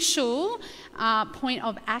crucial point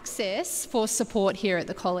of access for support here at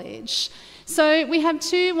the college. So we have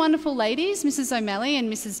two wonderful ladies, Mrs. O'Malley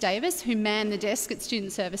and Mrs. Davis, who man the desk at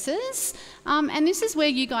Student Services. And this is where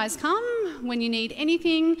you guys come when you need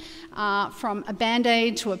anything from a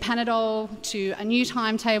Band-Aid to a Panadol to a new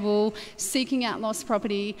timetable, seeking out lost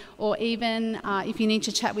property, or even if you need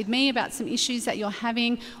to chat with me about some issues that you're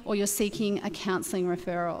having or you're seeking a counselling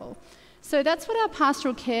referral. So that's what our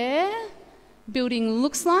pastoral care building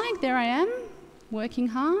looks like. There I am, working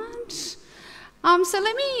hard. So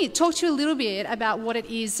let me talk to you a little bit about what it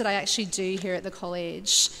is that I actually do here at the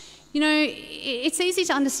college. You know, it's easy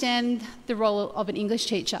to understand the role of an English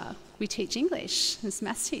teacher. We teach English. As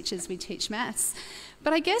maths teachers, we teach maths.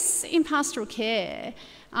 But I guess in pastoral care,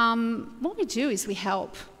 what we do is we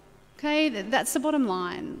help. Okay, that's the bottom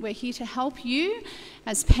line. We're here to help you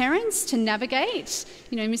as parents to navigate.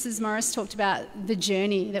 You know, Mrs. Morris talked about the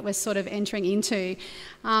journey that we're sort of entering into.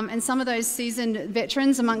 And some of those seasoned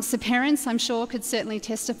veterans amongst the parents, I'm sure, could certainly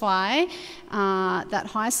testify that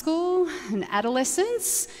high school and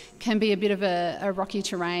adolescence can be a bit of a rocky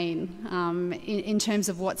terrain in terms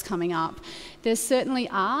of what's coming up. There certainly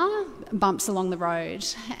are bumps along the road,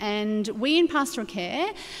 and we in pastoral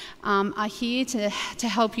care are here to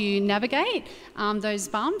help you navigate those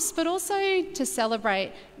bumps, but also to celebrate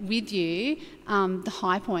with you the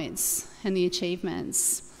high points and the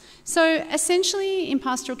achievements. So essentially in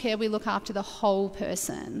pastoral care we look after the whole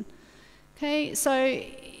person. Okay, so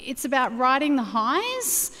it's about riding the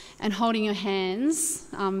highs and holding your hands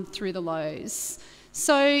through the lows.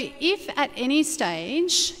 So if at any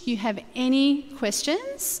stage you have any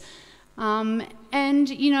questions, and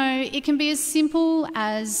you know, it can be as simple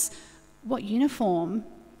as what uniform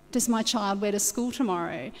does my child wear to school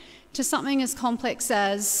tomorrow, to something as complex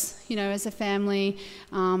as, you know, as a family,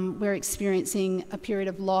 we're experiencing a period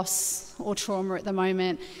of loss or trauma at the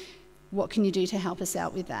moment. What can you do to help us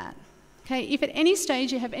out with that? Okay, if at any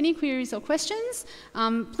stage you have any queries or questions,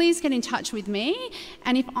 please get in touch with me.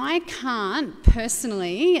 And if I can't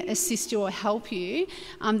personally assist you or help you,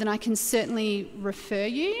 then I can certainly refer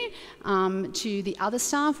you to the other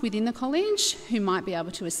staff within the college who might be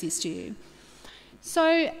able to assist you.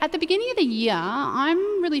 So at the beginning of the year,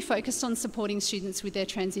 I'm really focused on supporting students with their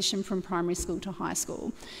transition from primary school to high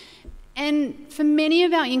school. And for many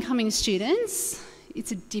of our incoming students,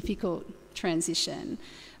 it's a difficult transition.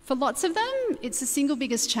 For lots of them, it's the single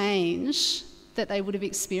biggest change that they would have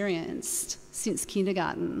experienced since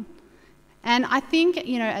kindergarten. And I think,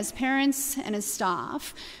 you know, as parents and as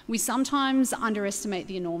staff, we sometimes underestimate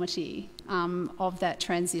the enormity of that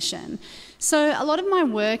transition. So a lot of my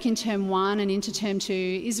work in Term 1 and into Term 2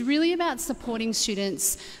 is really about supporting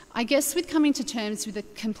students, I guess, with coming to terms with the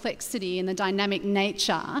complexity and the dynamic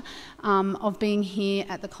nature of being here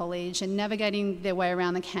at the college and navigating their way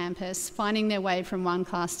around the campus, finding their way from one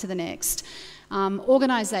class to the next.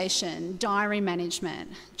 Organisation, diary management,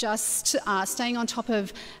 just staying on top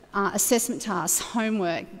of assessment tasks,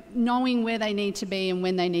 homework, knowing where they need to be and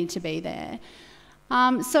when they need to be there.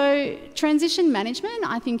 So transition management,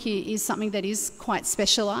 I think, is something that is quite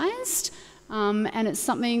specialised, and it's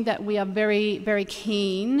something that we are very, very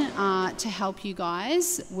keen to help you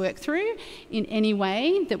guys work through in any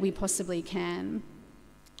way that we possibly can.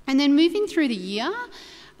 And then moving through the year,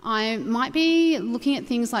 I might be looking at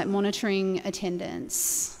things like monitoring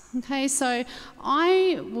attendance. Okay, so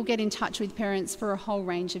I will get in touch with parents for a whole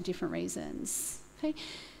range of different reasons. Okay,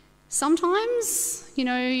 sometimes, you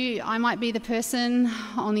know, I might be the person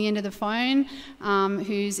on the end of the phone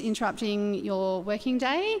who's interrupting your working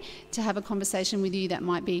day to have a conversation with you that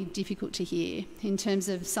might be difficult to hear in terms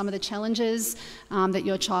of some of the challenges that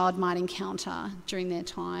your child might encounter during their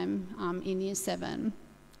time in Year 7.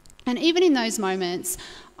 And even in those moments,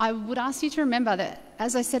 I would ask you to remember that,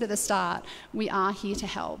 as I said at the start, we are here to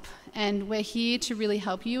help. And we're here to really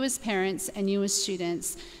help you as parents and you as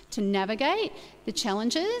students to navigate the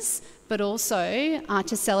challenges, but also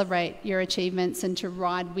to celebrate your achievements and to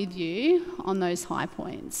ride with you on those high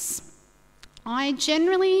points. I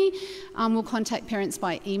generally will contact parents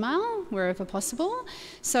by email wherever possible.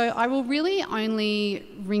 So I will really only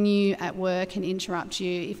ring you at work and interrupt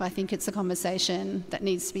you if I think it's a conversation that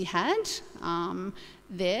needs to be had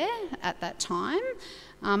there at that time.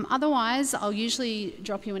 Otherwise, I'll usually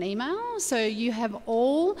drop you an email. So you have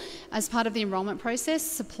all, as part of the enrolment process,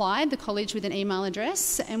 supplied the college with an email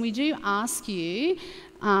address, and we do ask you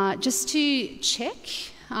just to check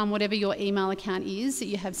whatever your email account is that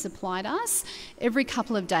you have supplied us, every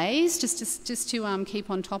couple of days, just to keep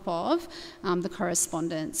on top of the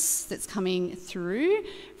correspondence that's coming through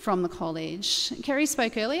from the college. Kerry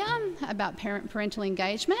spoke earlier about parental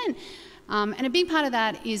engagement, and a big part of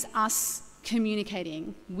that is us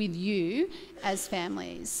communicating with you as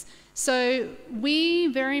families. So we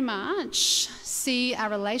very much see our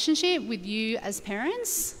relationship with you as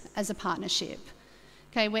parents as a partnership.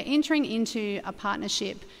 Okay, we're entering into a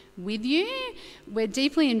partnership with you. We're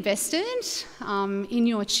deeply invested in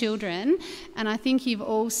your children, and I think you've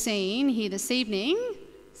all seen here this evening,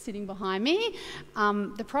 sitting behind me,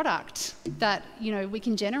 the product that we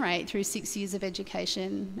can generate through 6 years of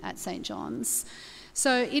education at St John's.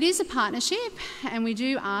 So it is a partnership, and we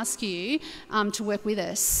do ask you to work with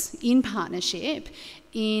us in partnership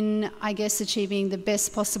in, I guess, achieving the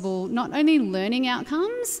best possible, not only learning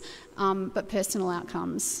outcomes, but personal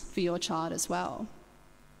outcomes for your child as well.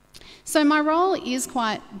 So my role is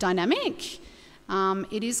quite dynamic.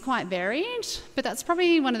 It is quite varied, but that's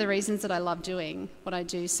probably one of the reasons that I love doing what I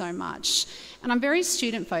do so much. And I'm very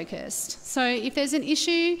student focused. So if there's an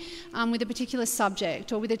issue with a particular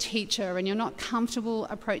subject or with a teacher and you're not comfortable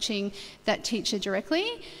approaching that teacher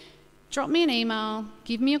directly, drop me an email,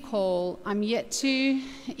 give me a call. I'm yet to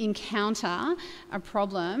encounter a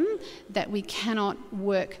problem that we cannot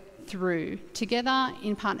work through together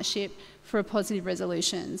in partnership for a positive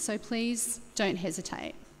resolution. So please don't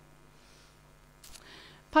hesitate.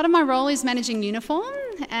 Part of my role is managing uniform,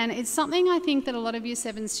 and it's something I think that a lot of Year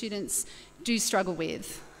 7 students do struggle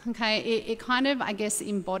with. Okay, it kind of, I guess,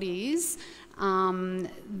 embodies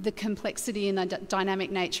the complexity and the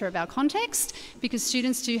dynamic nature of our context, because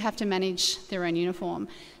students do have to manage their own uniform.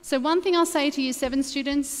 So one thing I'll say to Year 7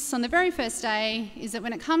 students on the very first day is that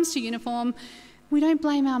when it comes to uniform, we don't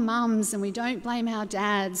blame our mums and we don't blame our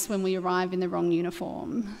dads when we arrive in the wrong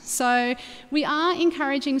uniform. So we are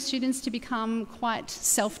encouraging students to become quite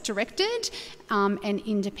self-directed and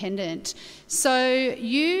independent. So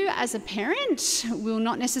you as a parent will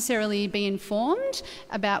not necessarily be informed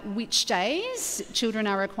about which days children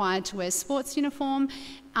are required to wear sports uniform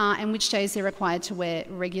and which days they're required to wear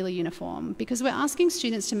regular uniform, because we're asking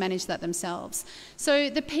students to manage that themselves. So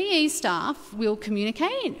the PE staff will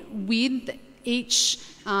communicate with each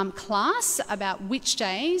class about which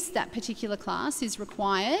days that particular class is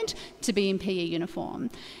required to be in PE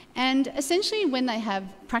uniform. And essentially when they have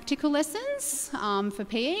practical lessons for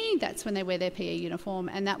PE, that's when they wear their PE uniform,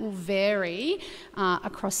 and that will vary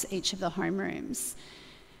across each of the homerooms.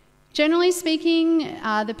 Generally speaking,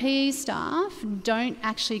 the PE staff don't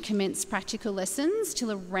actually commence practical lessons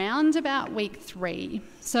till around about week 3.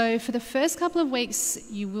 So for the first couple of weeks,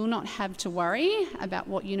 you will not have to worry about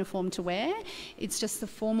what uniform to wear. It's just the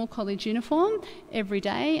formal college uniform every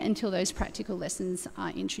day until those practical lessons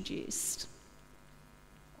are introduced.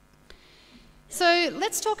 So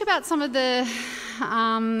let's talk about some of the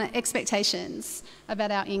expectations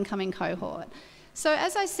about our incoming cohort. So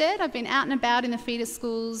as I said, I've been out and about in the feeder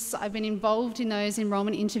schools. I've been involved in those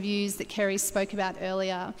enrolment interviews that Kerry spoke about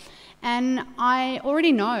earlier. And I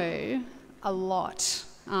already know a lot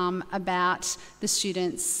about the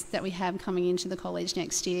students that we have coming into the college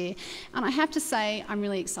next year. And I have to say, I'm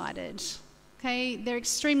really excited. Okay, they're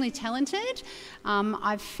extremely talented.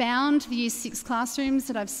 I've found the Year 6 classrooms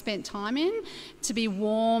that I've spent time in to be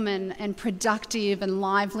warm and productive and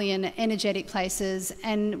lively and energetic places.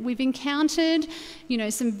 And we've encountered,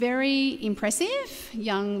 some very impressive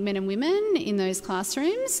young men and women in those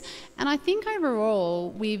classrooms. And I think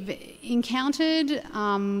overall we've encountered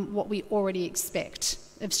what we already expect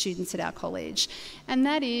of students at our college, and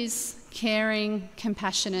that is caring,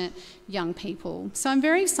 compassionate young people. So I'm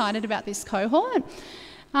very excited about this cohort.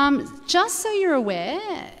 Just so you're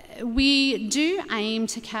aware, we do aim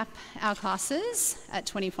to cap our classes at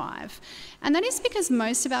 25. And that is because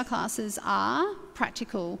most of our classes are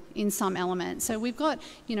practical in some element. So we've got,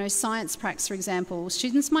 science pracs, for example.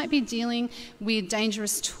 Students might be dealing with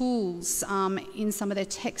dangerous tools in some of their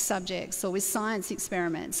tech subjects or with science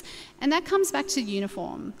experiments. And that comes back to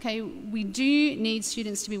uniform. Okay, we do need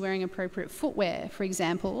students to be wearing appropriate footwear, for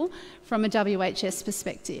example, from a WHS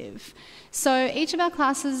perspective. So each of our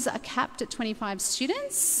classes are capped at 25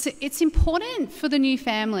 students. It's important for the new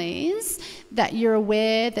families that you're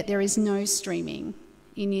aware that there is no streaming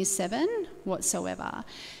in Year 7 whatsoever.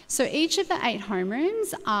 So each of the 8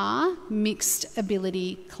 homerooms are mixed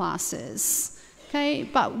ability classes. Okay,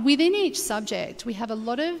 but within each subject, we have a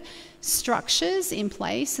lot of structures in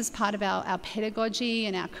place as part of our pedagogy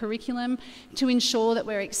and our curriculum to ensure that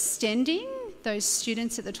we're extending those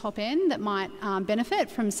students at the top end that might benefit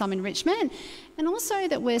from some enrichment, and also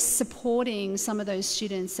that we're supporting some of those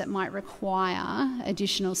students that might require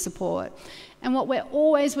additional support. And what we're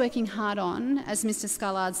always working hard on, as Mr.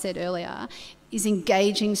 Scullard said earlier, is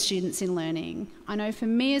engaging students in learning. I know for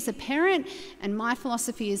me as a parent and my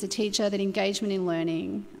philosophy as a teacher that engagement in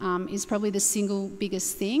learning is probably the single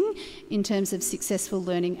biggest thing in terms of successful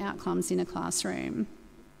learning outcomes in a classroom.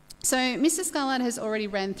 So Mr. Scullard has already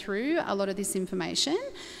ran through a lot of this information,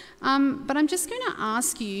 but I'm just going to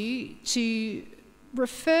ask you to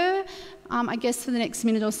refer, I guess for the next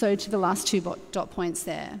minute or so, to the last two dot points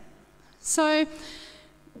there. So,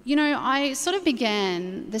 you know, I sort of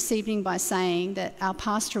began this evening by saying that our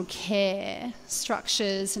pastoral care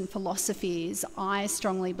structures and philosophies, I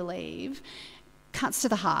strongly believe, cuts to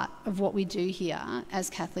the heart of what we do here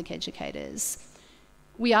as Catholic educators.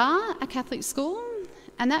 We are a Catholic school,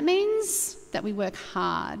 and that means that we work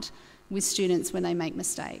hard with students when they make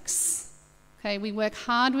mistakes. Okay, we work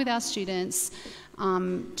hard with our students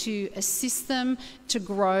to assist them to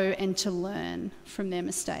grow and to learn from their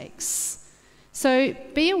mistakes. So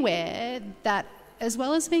be aware that as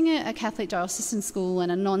well as being a Catholic diocesan school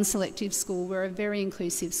and a non-selective school, we're a very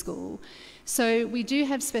inclusive school. So we do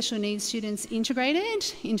have special needs students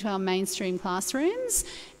integrated into our mainstream classrooms,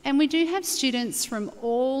 and we do have students from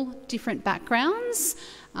all different backgrounds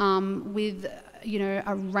with, you know,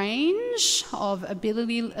 a range of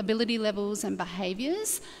ability levels and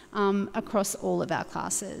behaviours across all of our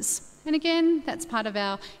classes. And again, that's part of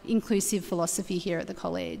our inclusive philosophy here at the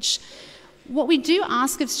college. What we do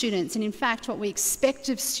ask of students, and in fact what we expect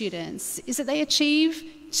of students, is that they achieve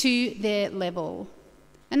to their level.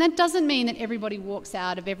 And that doesn't mean that everybody walks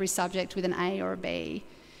out of every subject with an A or a B.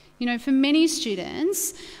 You know, for many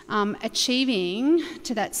students, achieving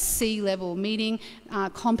to that C level, meeting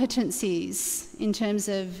competencies in terms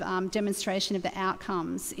of demonstration of the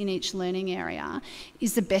outcomes in each learning area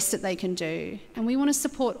is the best that they can do. And we want to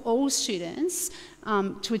support all students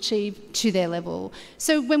to achieve to their level.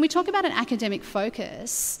 So when we talk about an academic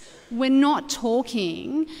focus, we're not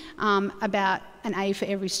talking about an A for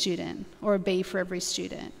every student or a B for every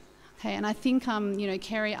student. Okay, and I think, you know,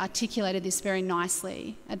 Kerry articulated this very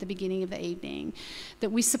nicely at the beginning of the evening,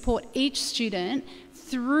 that we support each student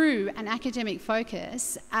through an academic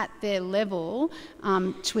focus at their level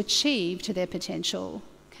to achieve to their potential.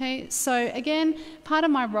 Okay, so again, part of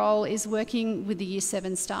my role is working with the Year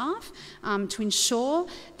 7 staff to ensure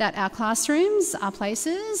that our classrooms are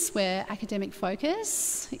places where academic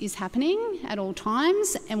focus is happening at all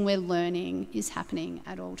times and where learning is happening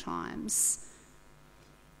at all times.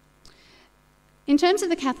 In terms of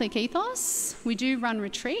the Catholic ethos, we do run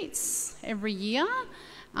retreats every year,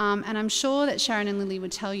 and I'm sure that Sharon and Lily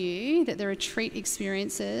would tell you that the retreat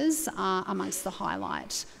experiences are amongst the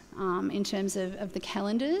highlight in terms of the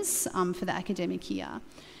calendars for the academic year.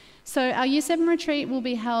 So our Year 7 retreat will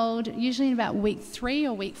be held usually in about week 3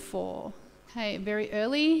 or week 4, okay, very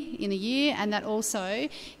early in the year, and that also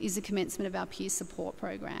is the commencement of our peer support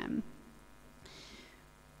program.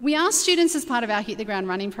 We ask students as part of our Hit the Ground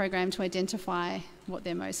Running program to identify what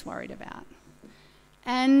they're most worried about.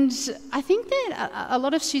 And I think that a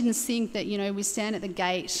lot of students think that, you know, we stand at the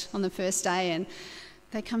gate on the first day and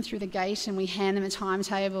they come through the gate and we hand them a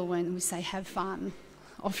timetable and we say, have fun,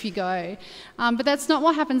 off you go. But that's not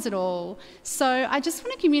what happens at all. So I just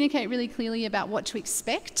want to communicate really clearly about what to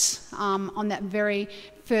expect on that very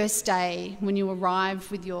first day when you arrive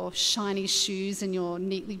with your shiny shoes and your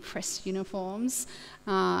neatly pressed uniforms,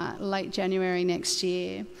 late January next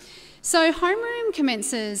year. So homeroom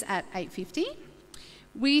commences at 8:50.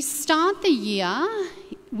 We start the year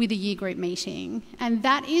with a year group meeting, and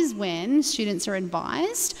that is when students are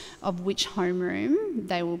advised of which homeroom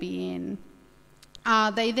they will be in.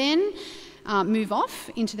 They then move off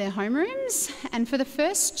into their homerooms, and for the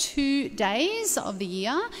first 2 days of the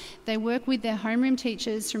year, they work with their homeroom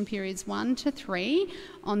teachers from periods 1 to 3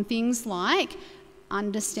 on things like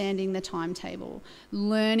understanding the timetable,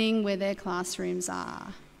 learning where their classrooms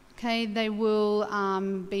are. Okay, they will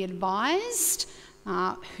be advised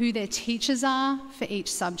who their teachers are for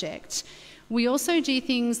each subject. We also do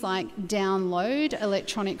things like download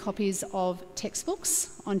electronic copies of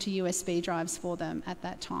textbooks onto USB drives for them at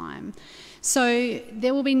that time. So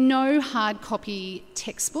there will be no hard copy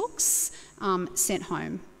textbooks sent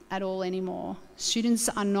home at all anymore. Students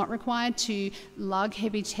are not required to lug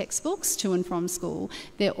heavy textbooks to and from school.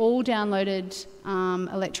 They're all downloaded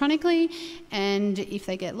electronically, and if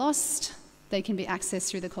they get lost, they can be accessed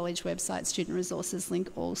through the college website student resources link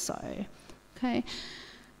also. Okay.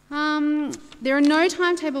 There are no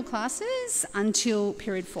timetable classes until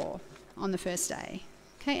period 4 on the first day.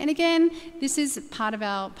 Okay, and again, this is part of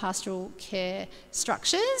our pastoral care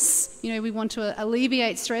structures. You know, we want to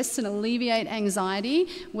alleviate stress and alleviate anxiety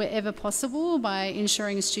wherever possible by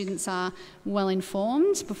ensuring students are well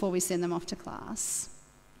informed before we send them off to class.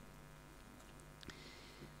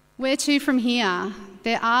 Where to from here?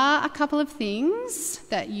 There are a couple of things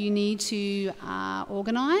that you need to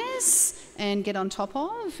organise and get on top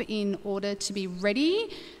of in order to be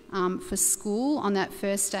ready for school on that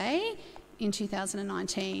first day in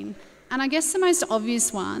 2019. And I guess the most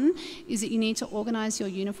obvious one is that you need to organise your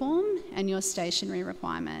uniform and your stationery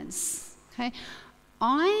requirements. Okay,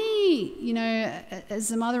 you know, as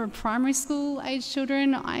a mother of primary school age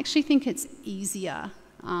children, I actually think it's easier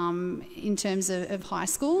in terms of high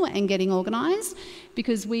school and getting organised,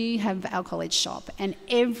 because we have our college shop and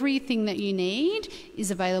everything that you need is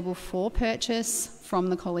available for purchase from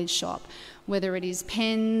the college shop, whether it is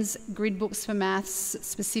pens, grid books for maths,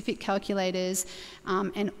 specific calculators,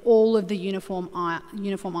 and all of the uniform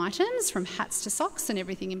items, from hats to socks and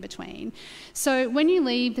everything in between. So when you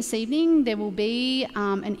leave this evening, there will be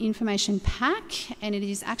an information pack, and it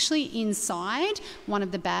is actually inside one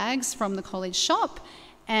of the bags from the college shop,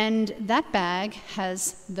 and that bag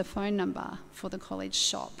has the phone number for the college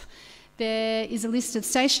shop. There is a list of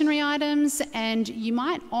stationery items, and you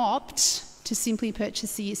might opt to simply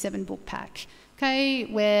purchase the Year 7 book pack, okay,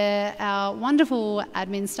 where our wonderful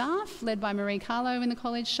admin staff, led by Marie Carlo in the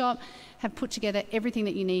college shop, have put together everything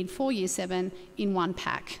that you need for Year 7 in one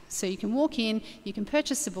pack. So you can walk in, you can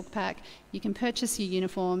purchase the book pack, you can purchase your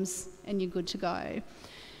uniforms, and you're good to go.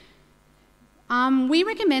 We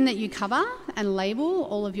recommend that you cover and label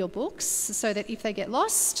all of your books so that if they get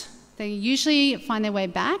lost, they usually find their way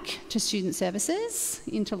back to student services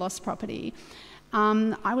into lost property.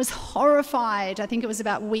 I was horrified, I think it was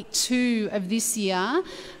about week 2 of this year.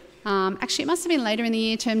 Actually, it must have been later in the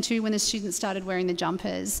year, term 2, when the students started wearing the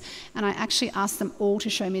jumpers, and I actually asked them all to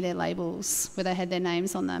show me their labels where they had their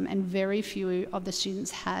names on them, and very few of the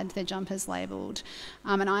students had their jumpers labelled.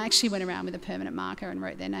 And I actually went around with a permanent marker and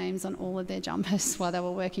wrote their names on all of their jumpers while they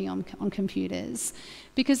were working on computers,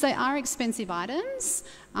 because they are expensive items,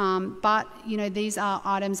 but you know, these are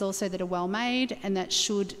items also that are well made and that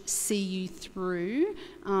should see you through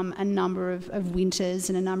a number of winters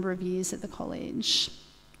and a number of years at the college.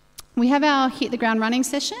 We have our Hit the Ground Running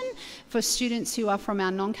session for students who are from our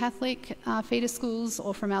non-Catholic feeder schools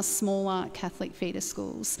or from our smaller Catholic feeder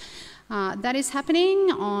schools. That is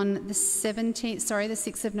happening on the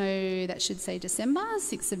 6th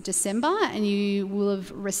of December, and you will have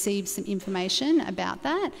received some information about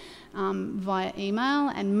that via email,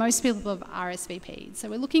 and most people have RSVP'd. So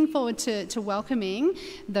we're looking forward to welcoming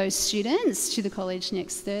those students to the college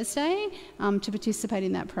next Thursday to participate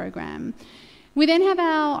in that program. We then have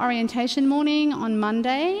our orientation morning on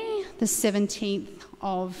Monday, the 17th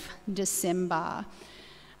of December.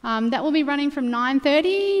 That will be running from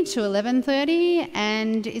 9:30 to 11:30,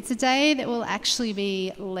 and it's a day that will actually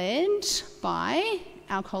be led by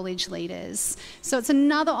our college leaders. So it's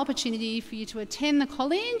another opportunity for you to attend the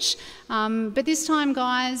college, but this time,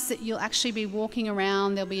 guys, you'll actually be walking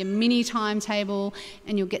around. There'll be a mini timetable,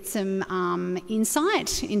 and you'll get some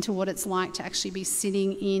insight into what it's like to actually be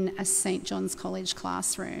sitting in a St. John's College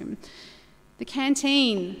classroom. The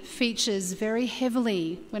canteen features very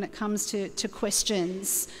heavily when it comes to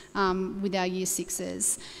questions with our Year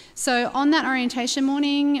 6s. So on that orientation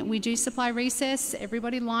morning, we do supply recess.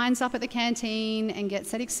 Everybody lines up at the canteen and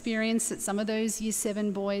gets that experience that some of those Year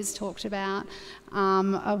 7 boys talked about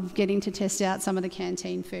of getting to test out some of the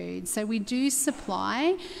canteen food. So we do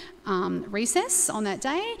supply recess on that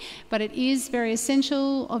day, but it is very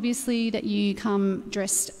essential, obviously, that you come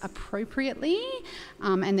dressed appropriately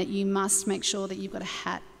and that you must make sure that you've got a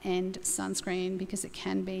hat and sunscreen, because it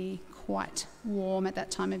can be quite warm at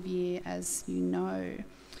that time of year, as you know.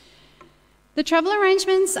 The travel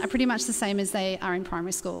arrangements are pretty much the same as they are in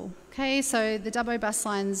primary school. Okay, so the Dubbo Bus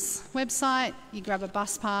Line's website, you grab a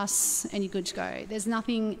bus pass and you're good to go. There's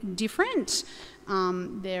nothing different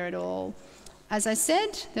there at all. As I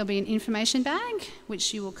said, there'll be an information bag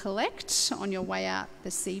which you will collect on your way out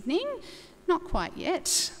this evening. Not quite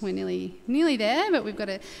yet, we're nearly there, but we've got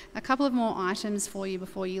a couple of more items for you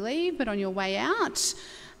before you leave. But on your way out,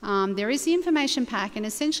 there is the information pack, and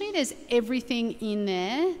essentially there's everything in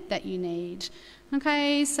there that you need.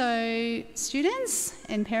 Okay, so students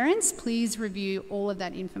and parents, please review all of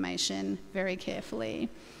that information very carefully.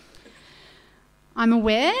 I'm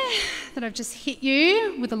aware that I've just hit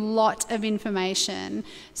you with a lot of information.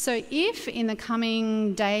 So if in the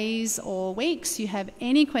coming days or weeks you have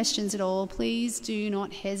any questions at all, please do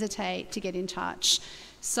not hesitate to get in touch.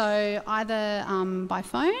 So either by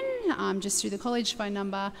phone, just through the college phone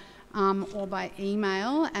number, or by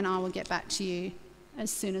email, and I will get back to you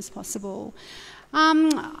as soon as possible.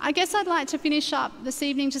 I guess I'd like to finish up this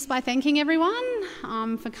evening just by thanking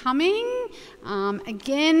everyone for coming.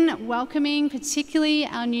 Again, welcoming particularly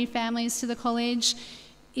our new families to the college.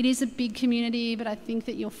 It is a big community, but I think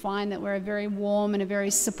that you'll find that we're a very warm and a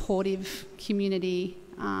very supportive community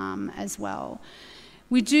as well.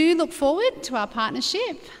 We do look forward to our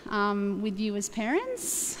partnership with you as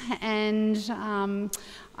parents, and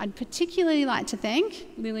I'd particularly like to thank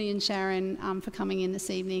Lily and Sharon for coming in this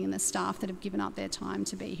evening, and the staff that have given up their time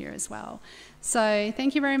to be here as well. So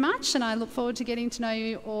thank you very much, and I look forward to getting to know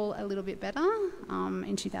you all a little bit better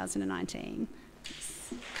in 2019.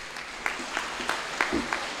 It's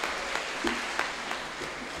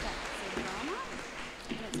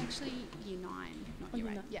actually year 9, not year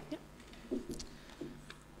 8. Yeah.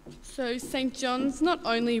 So St John's not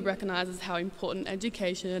only recognises how important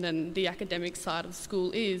education and the academic side of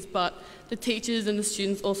school is, but the teachers and the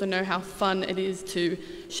students also know how fun it is to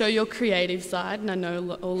show your creative side, and I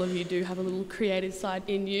know all of you do have a little creative side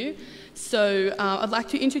in you. So I'd like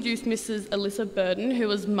to introduce Mrs Alyssa Burden, who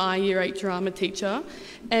was my Year 8 drama teacher,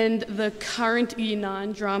 and the current Year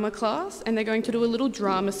 9 drama class, and they're going to do a little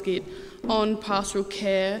drama skit on pastoral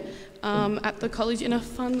care at the college in a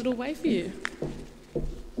fun little way for you.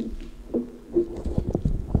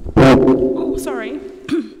 Oh, sorry.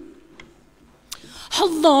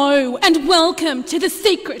 Hello and welcome to The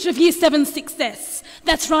Secret of Year 7 Success.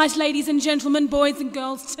 That's right, ladies and gentlemen, boys and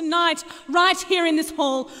girls. Tonight, right here in this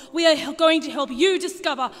hall, we are going to help you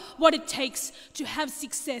discover what it takes to have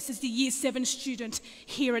success as the Year 7 student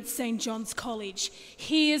here at St John's College.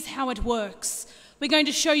 Here's how it works. We're going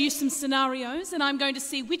to show you some scenarios, and I'm going to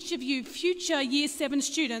see which of you future Year 7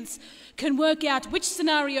 students can work out which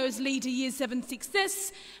scenarios lead to Year 7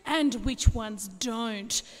 success and which ones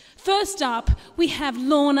don't. First up, we have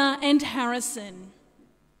Lorna and Harrison.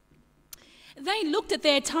 They looked at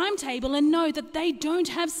their timetable and know that they don't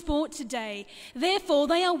have sport today. Therefore,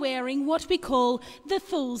 they are wearing what we call the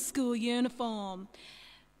full school uniform.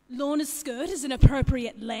 Lorna's skirt is an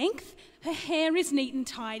appropriate length. Her hair is neat and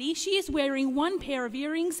tidy. She is wearing one pair of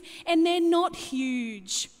earrings and they're not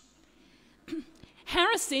huge.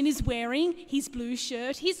 Harrison is wearing his blue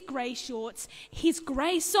shirt, his grey shorts, his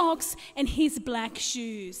grey socks and his black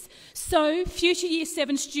shoes. So, future Year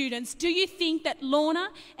 7 students, do you think that Lorna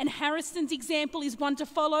and Harrison's example is one to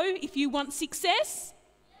follow if you want success?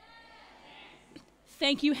 Yes.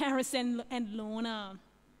 Thank you, Harrison and Lorna.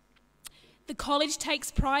 The college takes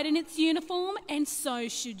pride in its uniform, and so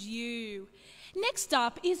should you. Next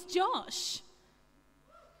up is Josh.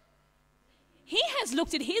 He has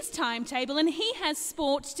looked at his timetable and he has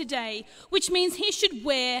sports today, which means he should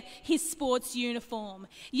wear his sports uniform.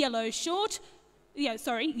 Yellow shirt,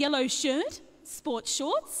 sports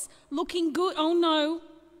shorts, looking good. Oh no,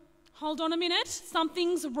 hold on a minute,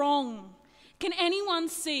 something's wrong. Can anyone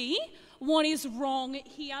see what is wrong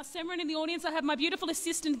here? Someone in the audience, I have my beautiful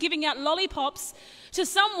assistant giving out lollipops to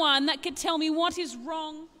someone that could tell me what is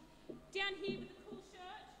wrong. Down here with the cool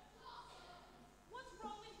shirt. What's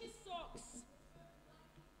wrong with his socks?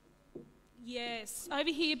 Yes, over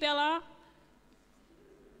here, Bella.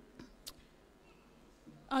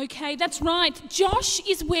 Okay, that's right. Josh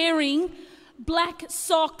is wearing black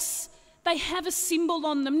socks. They have a symbol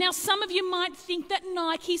on them. Now, some of you might think that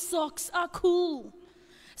Nike socks are cool.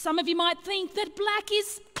 Some of you might think that black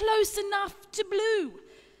is close enough to blue,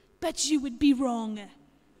 but you would be wrong.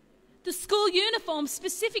 The school uniform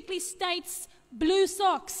specifically states blue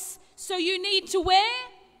socks, so you need to wear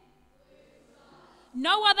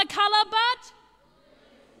no other colour but?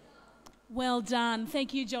 Well done.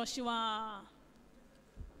 Thank you, Joshua.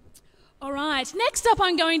 All right, next up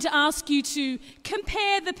I'm going to ask you to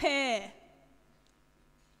compare the pair.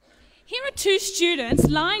 Here are two students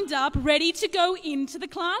lined up, ready to go into the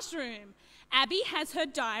classroom. Abby has her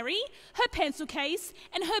diary, her pencil case,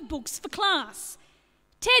 and her books for class.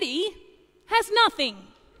 Teddy has nothing.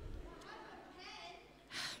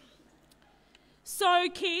 So,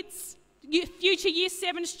 kids, future Year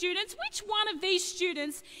 7 students, which one of these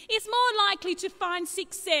students is more likely to find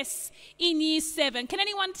success in Year 7? Can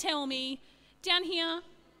anyone tell me? Down here?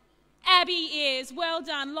 Abby is. Well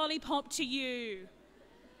done. Lollipop to you.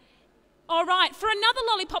 All right, for another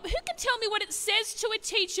lollipop, who can tell me what it says to a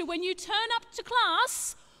teacher when you turn up to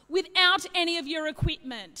class without any of your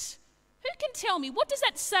equipment? Who can tell me, what does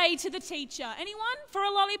that say to the teacher? Anyone for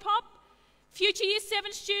a lollipop? Future Year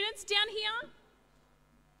 7 students down here?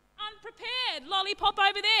 Unprepared. Lollipop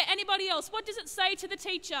over there. Anybody else? What does it say to the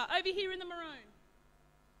teacher? Over here in the maroon.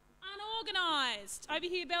 Unorganised. Over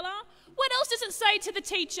here, Bella. What else does it say to the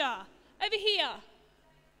teacher? Over here.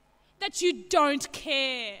 That you don't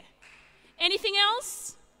care. Anything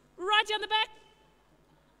else? Right down the back.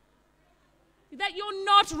 That you're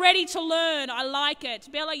not ready to learn. I like it.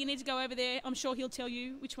 Bella, you need to go over there. I'm sure he'll tell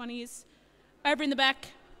you which one he is. Over in the back.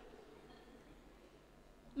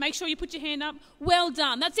 Make sure you put your hand up. Well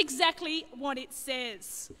done. That's exactly what it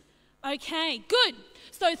says. Okay, good.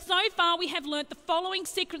 So far we have learnt the following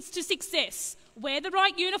secrets to success. Wear the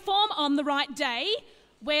right uniform on the right day.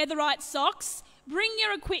 Wear the right socks. Bring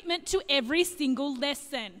your equipment to every single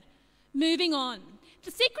lesson. Moving on. The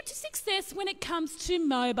secret to success when it comes to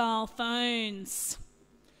mobile phones.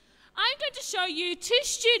 I'm going to show you 2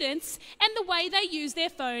 students and the way they use their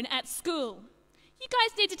phone at school. You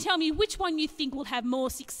guys need to tell me which one you think will have more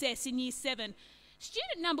success in Year 7.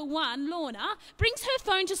 Student number 1, Lorna, brings her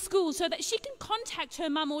phone to school so that she can contact her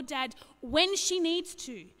mum or dad when she needs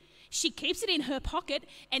to. She keeps it in her pocket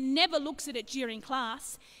and never looks at it during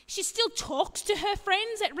class. She still talks to her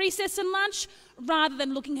friends at recess and lunch rather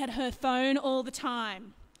than looking at her phone all the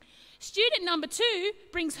time. Student number 2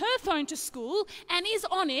 brings her phone to school and is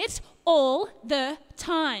on it all the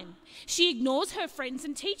time. She ignores her friends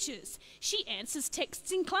and teachers. She answers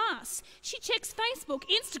texts in class. She checks Facebook,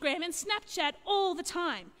 Instagram and Snapchat all the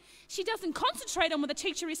time. She doesn't concentrate on what the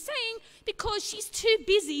teacher is saying because she's too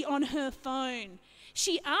busy on her phone.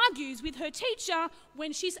 She argues with her teacher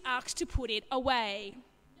when she's asked to put it away.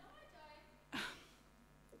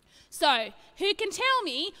 So, who can tell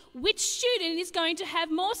me which student is going to have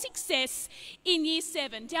more success in Year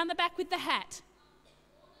 7? Down the back with the hat.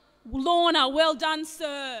 Lorna, well done,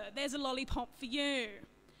 sir. There's a lollipop for you.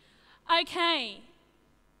 Okay.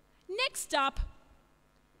 Next up,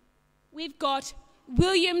 we've got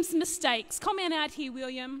William's mistakes. Come on out here,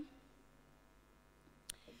 William.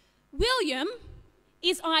 William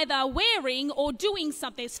is either wearing or doing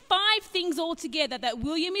something. There's 5 things altogether that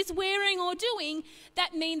William is wearing or doing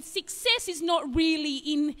that means success is not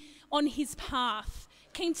really on his path.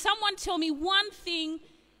 Can someone tell me one thing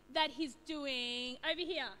that he's doing? Over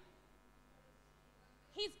here.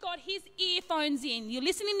 He's got his earphones in. You're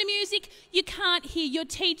listening to music, you can't hear your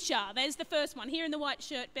teacher. There's the first one, here in the white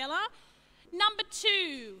shirt, Bella. Number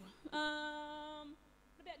 2. What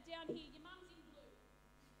about down here? Your mum's in blue.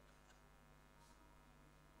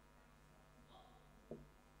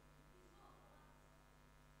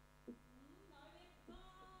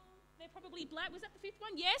 They're probably black. Was that the 5th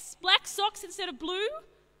one? Yes. Black socks instead of blue.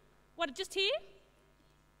 What, just here?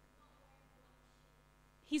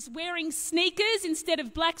 He's wearing sneakers instead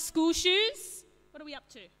of black school shoes. What are we up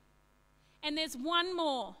to? And there's one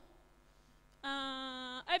more.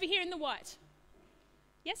 Over here in the white.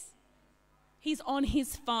 Yes? He's on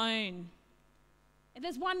his phone. And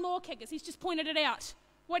there's one more, Keggers. He's just pointed it out.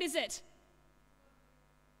 What is it?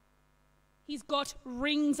 He's got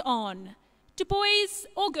rings on. Do boys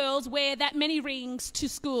or girls wear that many rings to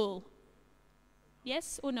school?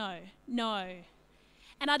 Yes or no? No.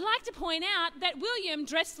 And I'd like to point out that William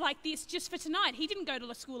dressed like this just for tonight. He didn't go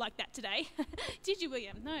to school like that today. Did you,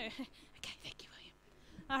 William? No. Okay, thank you, William.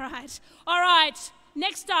 All right.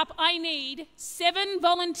 Next up, I need 7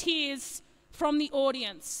 volunteers from the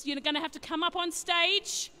audience. You're going to have to come up on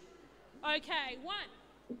stage. Okay, 1.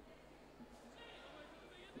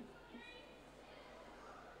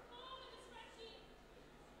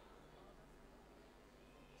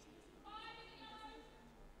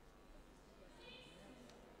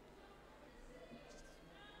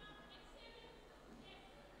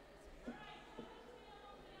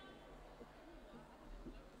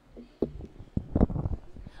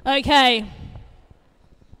 Okay.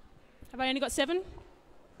 Have I only got 7?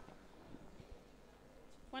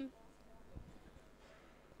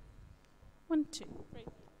 1, 2, 3,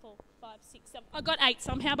 4, 5, 6, 7. I got 8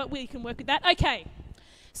 somehow, but we can work with that. Okay.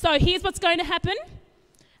 So here's what's going to happen.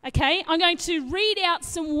 Okay. I'm going to read out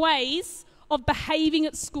some ways of behaving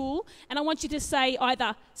at school, and I want you to say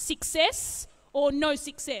either success or no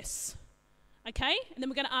success. Okay? And then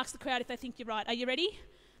we're going to ask the crowd if they think you're right. Are you ready?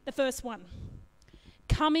 The first one.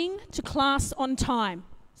 Coming to class on time.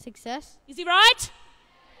 Success. Is he right?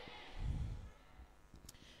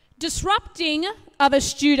 Disrupting other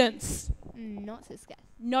students. Not success.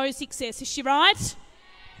 No success. Is she right?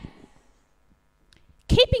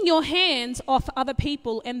 Keeping your hands off other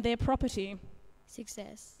people and their property.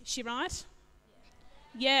 Success. Is she right?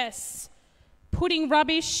 Yes. Putting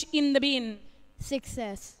rubbish in the bin.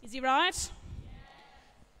 Success. Is he right?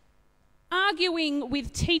 Arguing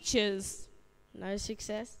with teachers. No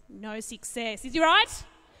success. No success. Is he right?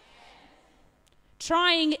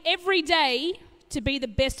 Trying every day to be the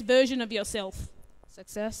best version of yourself.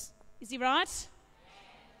 Success. Is he right?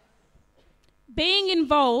 Being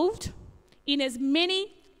involved in as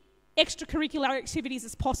many extracurricular activities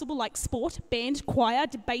as possible, like sport, band, choir,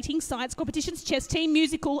 debating, science competitions, chess team,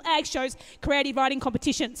 musical, ag shows, creative writing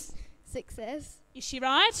competitions. Success. Is she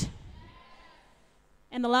right?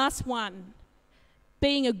 And the last one,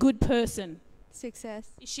 being a good person. Success.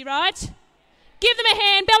 Is she right? Give them a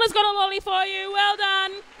hand. Bella's got a lolly for you. Well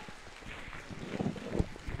done.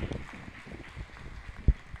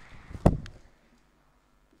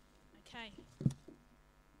 Okay.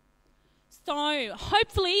 So,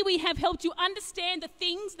 hopefully we have helped you understand the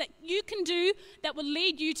things that you can do that will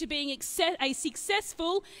lead you to being a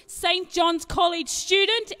successful St. John's College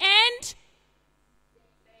student. And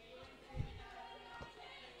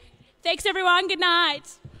thanks everyone. Good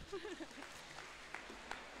night.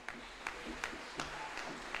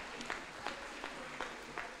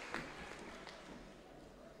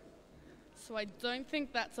 So I don't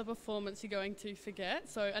think that's a performance you're going to forget.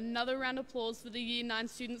 So another round of applause for the Year 9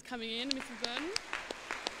 students coming in, Mrs. Burton.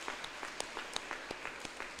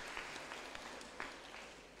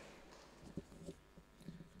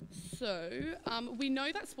 So we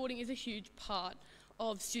know that sporting is a huge part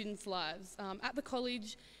of students' lives. At the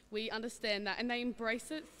college, we understand that and they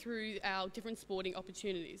embrace it through our different sporting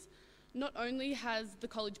opportunities. Not only has the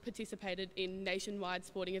college participated in nationwide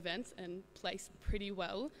sporting events and placed pretty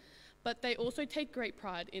well, but they also take great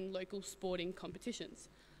pride in local sporting competitions.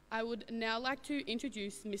 I would now like to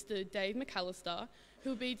introduce Mr. Dave McAllister, who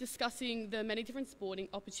will be discussing the many different sporting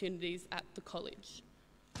opportunities at the college.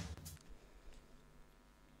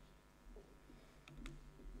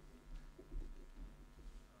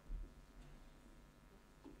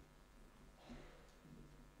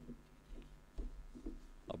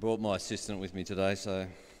 I brought my assistant with me today, so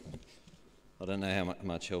I don't know how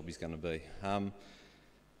much help he's going to be.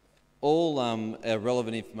 All our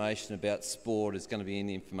relevant information about sport is going to be in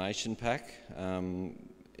the information pack.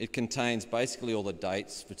 It contains basically all the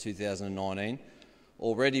dates for 2019.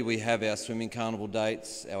 Already we have our swimming carnival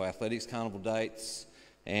dates, our athletics carnival dates,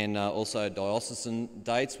 and also diocesan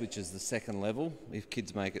dates, which is the second level, if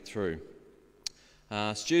kids make it through.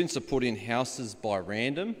 Students are put in houses by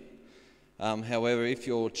random. However, if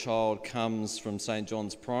your child comes from St.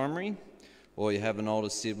 John's Primary, or you have an older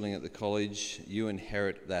sibling at the college, you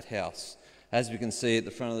inherit that house. As we can see at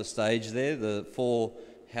the front of the stage there, the 4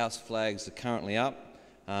 house flags are currently up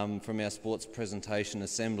from our sports presentation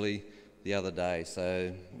assembly the other day.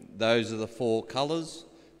 So those are the 4 colours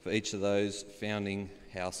for each of those founding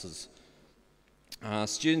houses.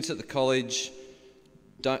 Students at the college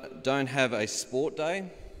don't have a sport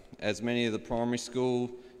day, as many of the primary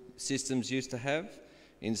school systems used to have.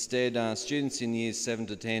 Instead, students in years 7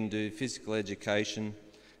 to 10 do physical education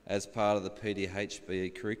as part of the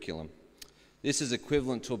PDHBE curriculum. This is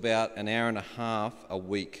equivalent to about an hour and a half a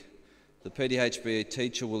week. The PDHBE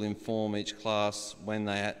teacher will inform each class when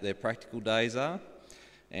their practical days are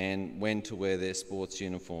and when to wear their sports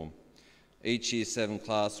uniform. Each Year 7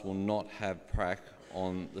 class will not have prac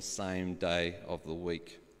on the same day of the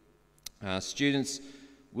week. Students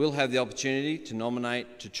will have the opportunity to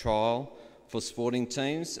nominate to trial for sporting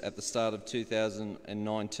teams at the start of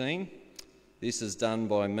 2019. This is done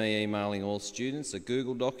by me emailing all students a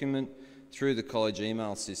Google document through the college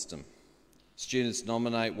email system. Students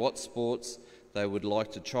nominate what sports they would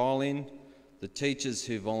like to trial in. The teachers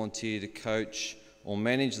who volunteer to coach or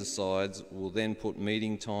manage the sides will then put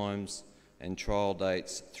meeting times and trial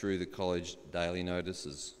dates through the college daily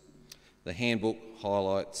notices. The handbook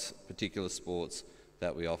highlights particular sports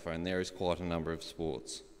that we offer, and there is quite a number of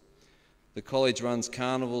sports. The college runs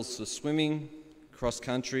carnivals for swimming,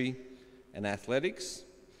 cross-country and athletics.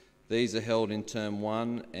 These are held in Term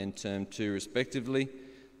 1 and Term 2 respectively.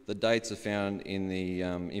 The dates are found in the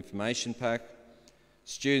information pack.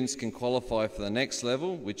 Students can qualify for the next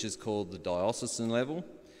level, which is called the diocesan level,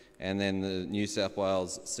 and then the New South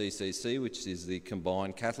Wales CCC, which is the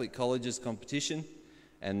Combined Catholic Colleges competition,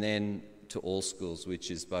 and then to all schools, which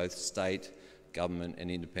is both state, government and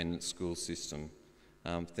independent school system.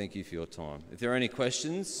 Thank you for your time. If there are any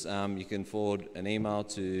questions, you can forward an email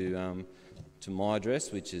to my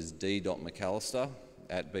address, which is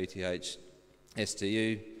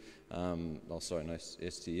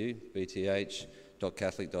d.mcallister@bthstu,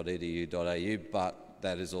 bth.catholic.edu.au, but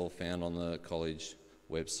that is all found on the college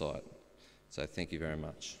website. So thank you very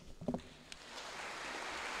much.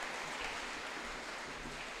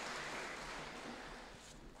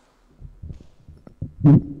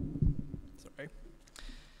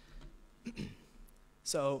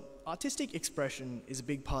 So, artistic expression is a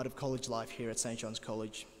big part of college life here at St. John's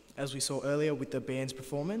College, as we saw earlier with the band's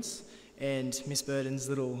performance and Miss Burden's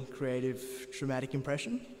little creative, dramatic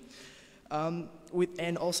impression. And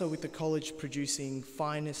also with the college producing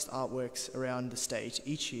finest artworks around the state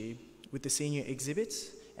each year with the senior exhibits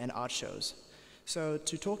and art shows. So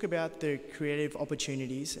to talk about the creative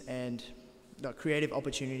opportunities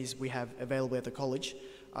we have available at the college,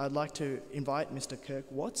 I'd like to invite Mr. Kirk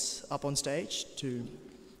Watts up on stage to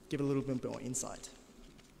give a little bit more insight.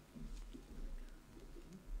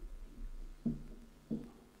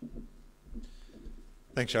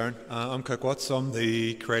 Thanks, Sharon. I'm Kirk Watts. I'm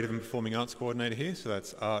the Creative and Performing Arts Coordinator here, so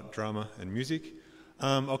that's art, drama and music.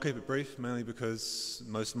 I'll keep it brief, mainly because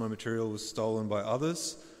most of my material was stolen by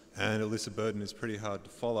others and Alyssa Burden is pretty hard to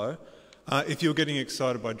follow. If you're getting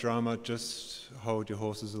excited by drama, just hold your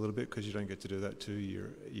horses a little bit because you don't get to do that to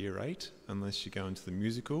year 8 unless you go into the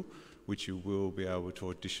musical, which you will be able to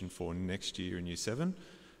audition for next year in Year 7.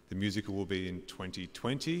 The musical will be in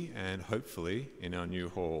 2020 and hopefully in our new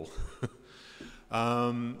hall.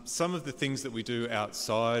 Some of the things that we do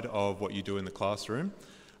outside of what you do in the classroom,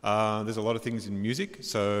 there's a lot of things in music.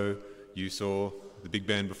 So you saw the big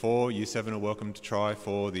band before. Year 7 are welcome to try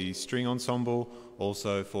for the string ensemble,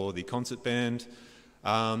 also for the concert band.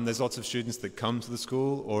 There's lots of students that come to the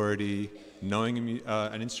school already knowing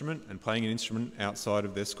an instrument and playing an instrument outside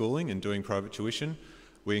of their schooling and doing private tuition.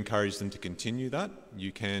 We encourage them to continue that.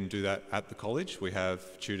 You can do that at the college. We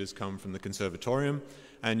have tutors come from the conservatorium,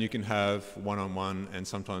 and you can have one-on-one and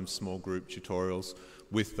sometimes small group tutorials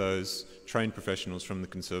with those trained professionals from the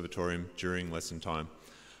conservatorium during lesson time.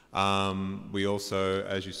 We also,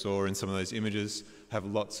 as you saw in some of those images, have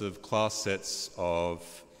lots of class sets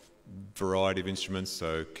of variety of instruments,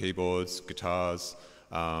 so keyboards, guitars,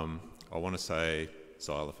 I want to say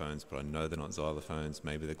xylophones, but I know they're not xylophones,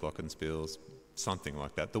 maybe they're glockenspiels, something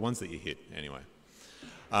like that, the ones that you hit anyway.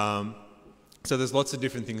 So there's lots of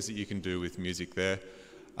different things that you can do with music there.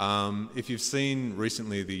 If you've seen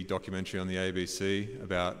recently the documentary on the ABC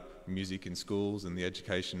about music in schools and the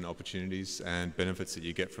education opportunities and benefits that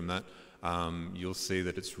you get from that, you'll see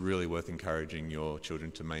that it's really worth encouraging your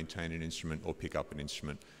children to maintain an instrument or pick up an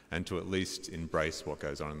instrument and to at least embrace what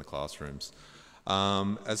goes on in the classrooms.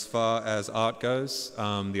 As far as art goes,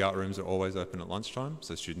 the art rooms are always open at lunchtime,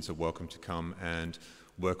 so students are welcome to come and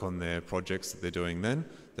work on their projects that they're doing then.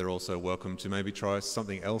 They're also welcome to maybe try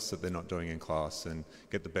something else that they're not doing in class and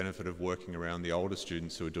get the benefit of working around the older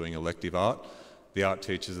students who are doing elective art. The art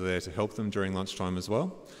teachers are there to help them during lunchtime as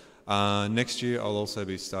well. Next year I'll also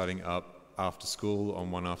be starting up after school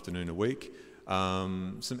on one afternoon a week.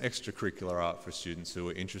 Some extracurricular art for students who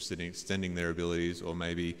are interested in extending their abilities or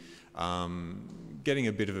maybe getting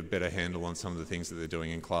a bit of a better handle on some of the things that they're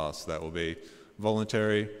doing in class. That will be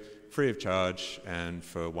voluntary, free of charge, and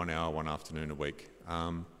for 1 hour, one afternoon a week.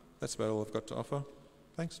 That's about all I've got to offer.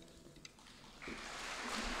 Thanks.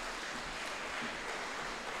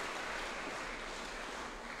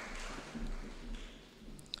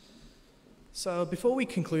 So before we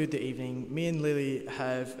conclude the evening, me and Lily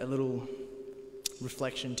have a little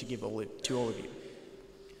reflection to give to all of you.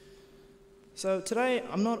 So today,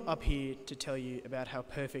 I'm not up here to tell you about how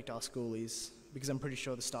perfect our school is, because I'm pretty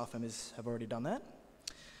sure the staff members have already done that.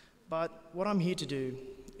 But what I'm here to do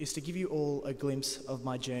is to give you all a glimpse of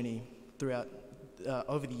my journey throughout,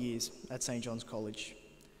 over the years at St. John's College.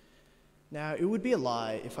 Now, it would be a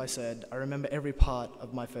lie if I said I remember every part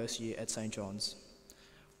of my first year at St. John's.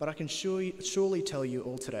 But I can surely tell you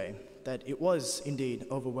all today that it was indeed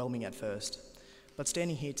overwhelming at first. But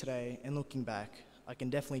standing here today and looking back, I can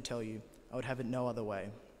definitely tell you I would have it no other way.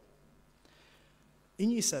 In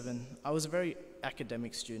Year 7, I was a very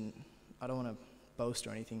academic student. I don't want to boast or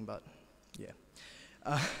anything, but yeah.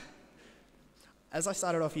 As I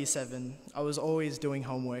started off Year 7, I was always doing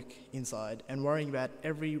homework inside and worrying about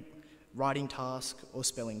every writing task or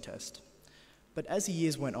spelling test. But as the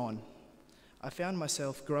years went on, I found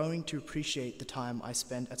myself growing to appreciate the time I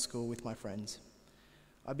spent at school with my friends.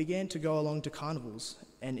 I began to go along to carnivals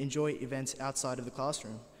and enjoy events outside of the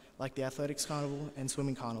classroom, like the athletics carnival and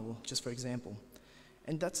swimming carnival, just for example.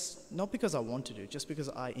 And that's not because I wanted to, just because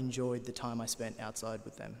I enjoyed the time I spent outside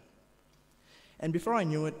with them. And before I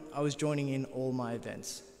knew it, I was joining in all my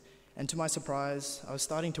events. And to my surprise, I was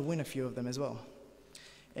starting to win a few of them as well.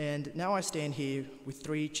 And now I stand here with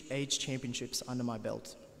 3 age championships under my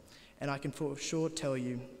belt. And I can for sure tell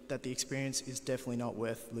you that the experience is definitely not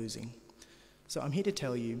worth losing. So I'm here to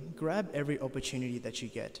tell you, grab every opportunity that you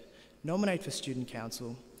get. Nominate for student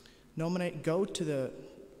council, go to the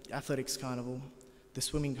athletics carnival, the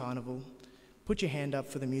swimming carnival, put your hand up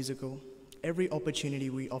for the musical. Every opportunity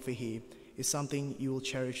we offer here is something you will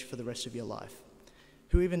cherish for the rest of your life.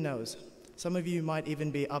 Who even knows? Some of you might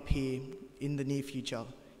even be up here in the near future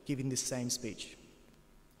giving this same speech.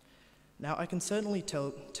 Now, I can certainly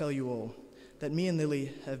tell you all that me and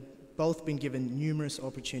Lily have both been given numerous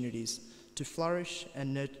opportunities to flourish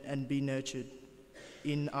and be nurtured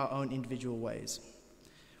in our own individual ways.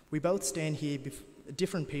 We both stand here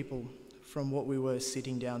different people from what we were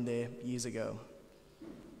sitting down there years ago.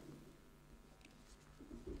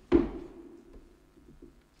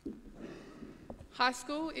 High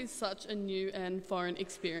school is such a new and foreign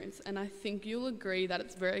experience, and I think you'll agree that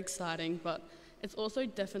it's very exciting, but it's also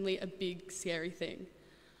definitely a big, scary thing.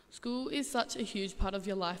 School is such a huge part of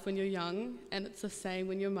your life when you're young, and it's the same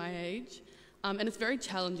when you're my age. And it's very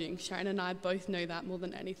challenging. Sharon and I both know that more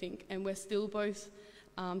than anything, and we're still both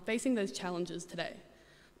facing those challenges today.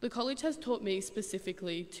 The college has taught me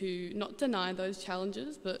specifically to not deny those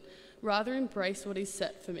challenges, but rather embrace what is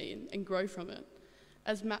set for me and grow from it.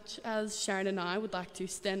 As much as Sharon and I would like to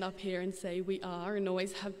stand up here and say we are and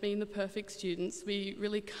always have been the perfect students, we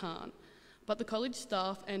really can't. But the college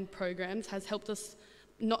staff and programs has helped us,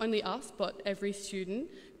 not only us, but every student,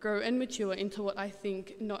 grow and mature into what I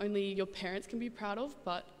think not only your parents can be proud of,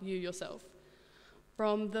 but you yourself.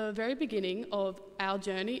 From the very beginning of our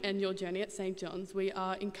journey and your journey at St. John's, we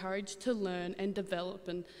are encouraged to learn and develop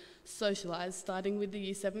and socialise, starting with the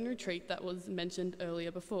Year 7 retreat that was mentioned earlier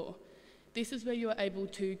before. This is where you are able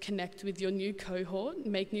to connect with your new cohort,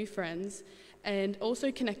 make new friends, and also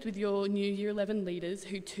connect with your new Year 11 leaders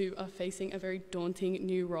who too are facing a very daunting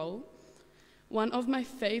new role. One of my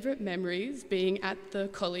favourite memories being at the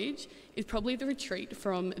college is probably the retreat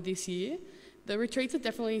from this year. The retreats are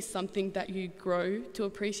definitely something that you grow to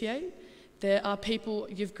appreciate. There are people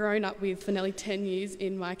you've grown up with for nearly 10 years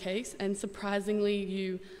in my case, and surprisingly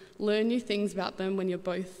you learn new things about them when you're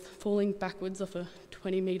both falling backwards off a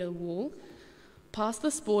 20-metre wall. Past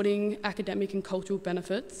the sporting, academic and cultural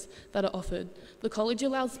benefits that are offered, the college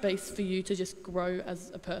allows space for you to just grow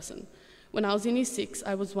as a person. When I was in Year 6,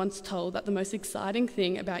 I was once told that the most exciting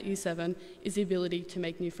thing about Year 7 is the ability to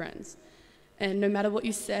make new friends. And no matter what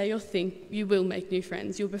you say or think, you will make new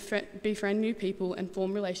friends. You'll befriend new people and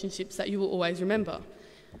form relationships that you will always remember.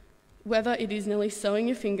 Whether it is nearly sewing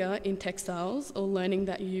your finger in textiles or learning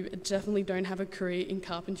that you definitely don't have a career in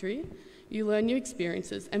carpentry, you learn new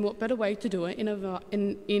experiences, and what better way to do it in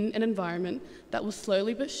an environment that will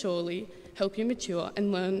slowly but surely help you mature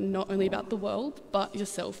and learn not only about the world, but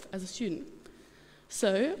yourself as a student.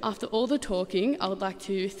 So, after all the talking, I would like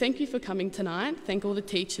to thank you for coming tonight, thank all the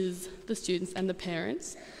teachers, the students and the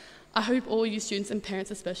parents. I hope all you students and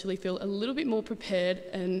parents especially feel a little bit more prepared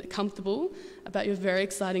and comfortable about your very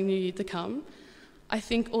exciting new year to come. I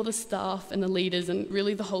think all the staff and the leaders and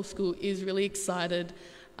really the whole school is really excited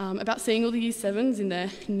about seeing all the Year 7s in their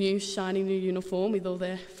new shiny new uniform with all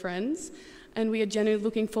their friends, and we are genuinely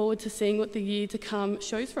looking forward to seeing what the year to come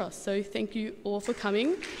shows for us. So thank you all for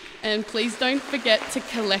coming, and please don't forget to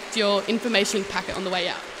collect your information packet on the way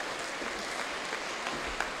out.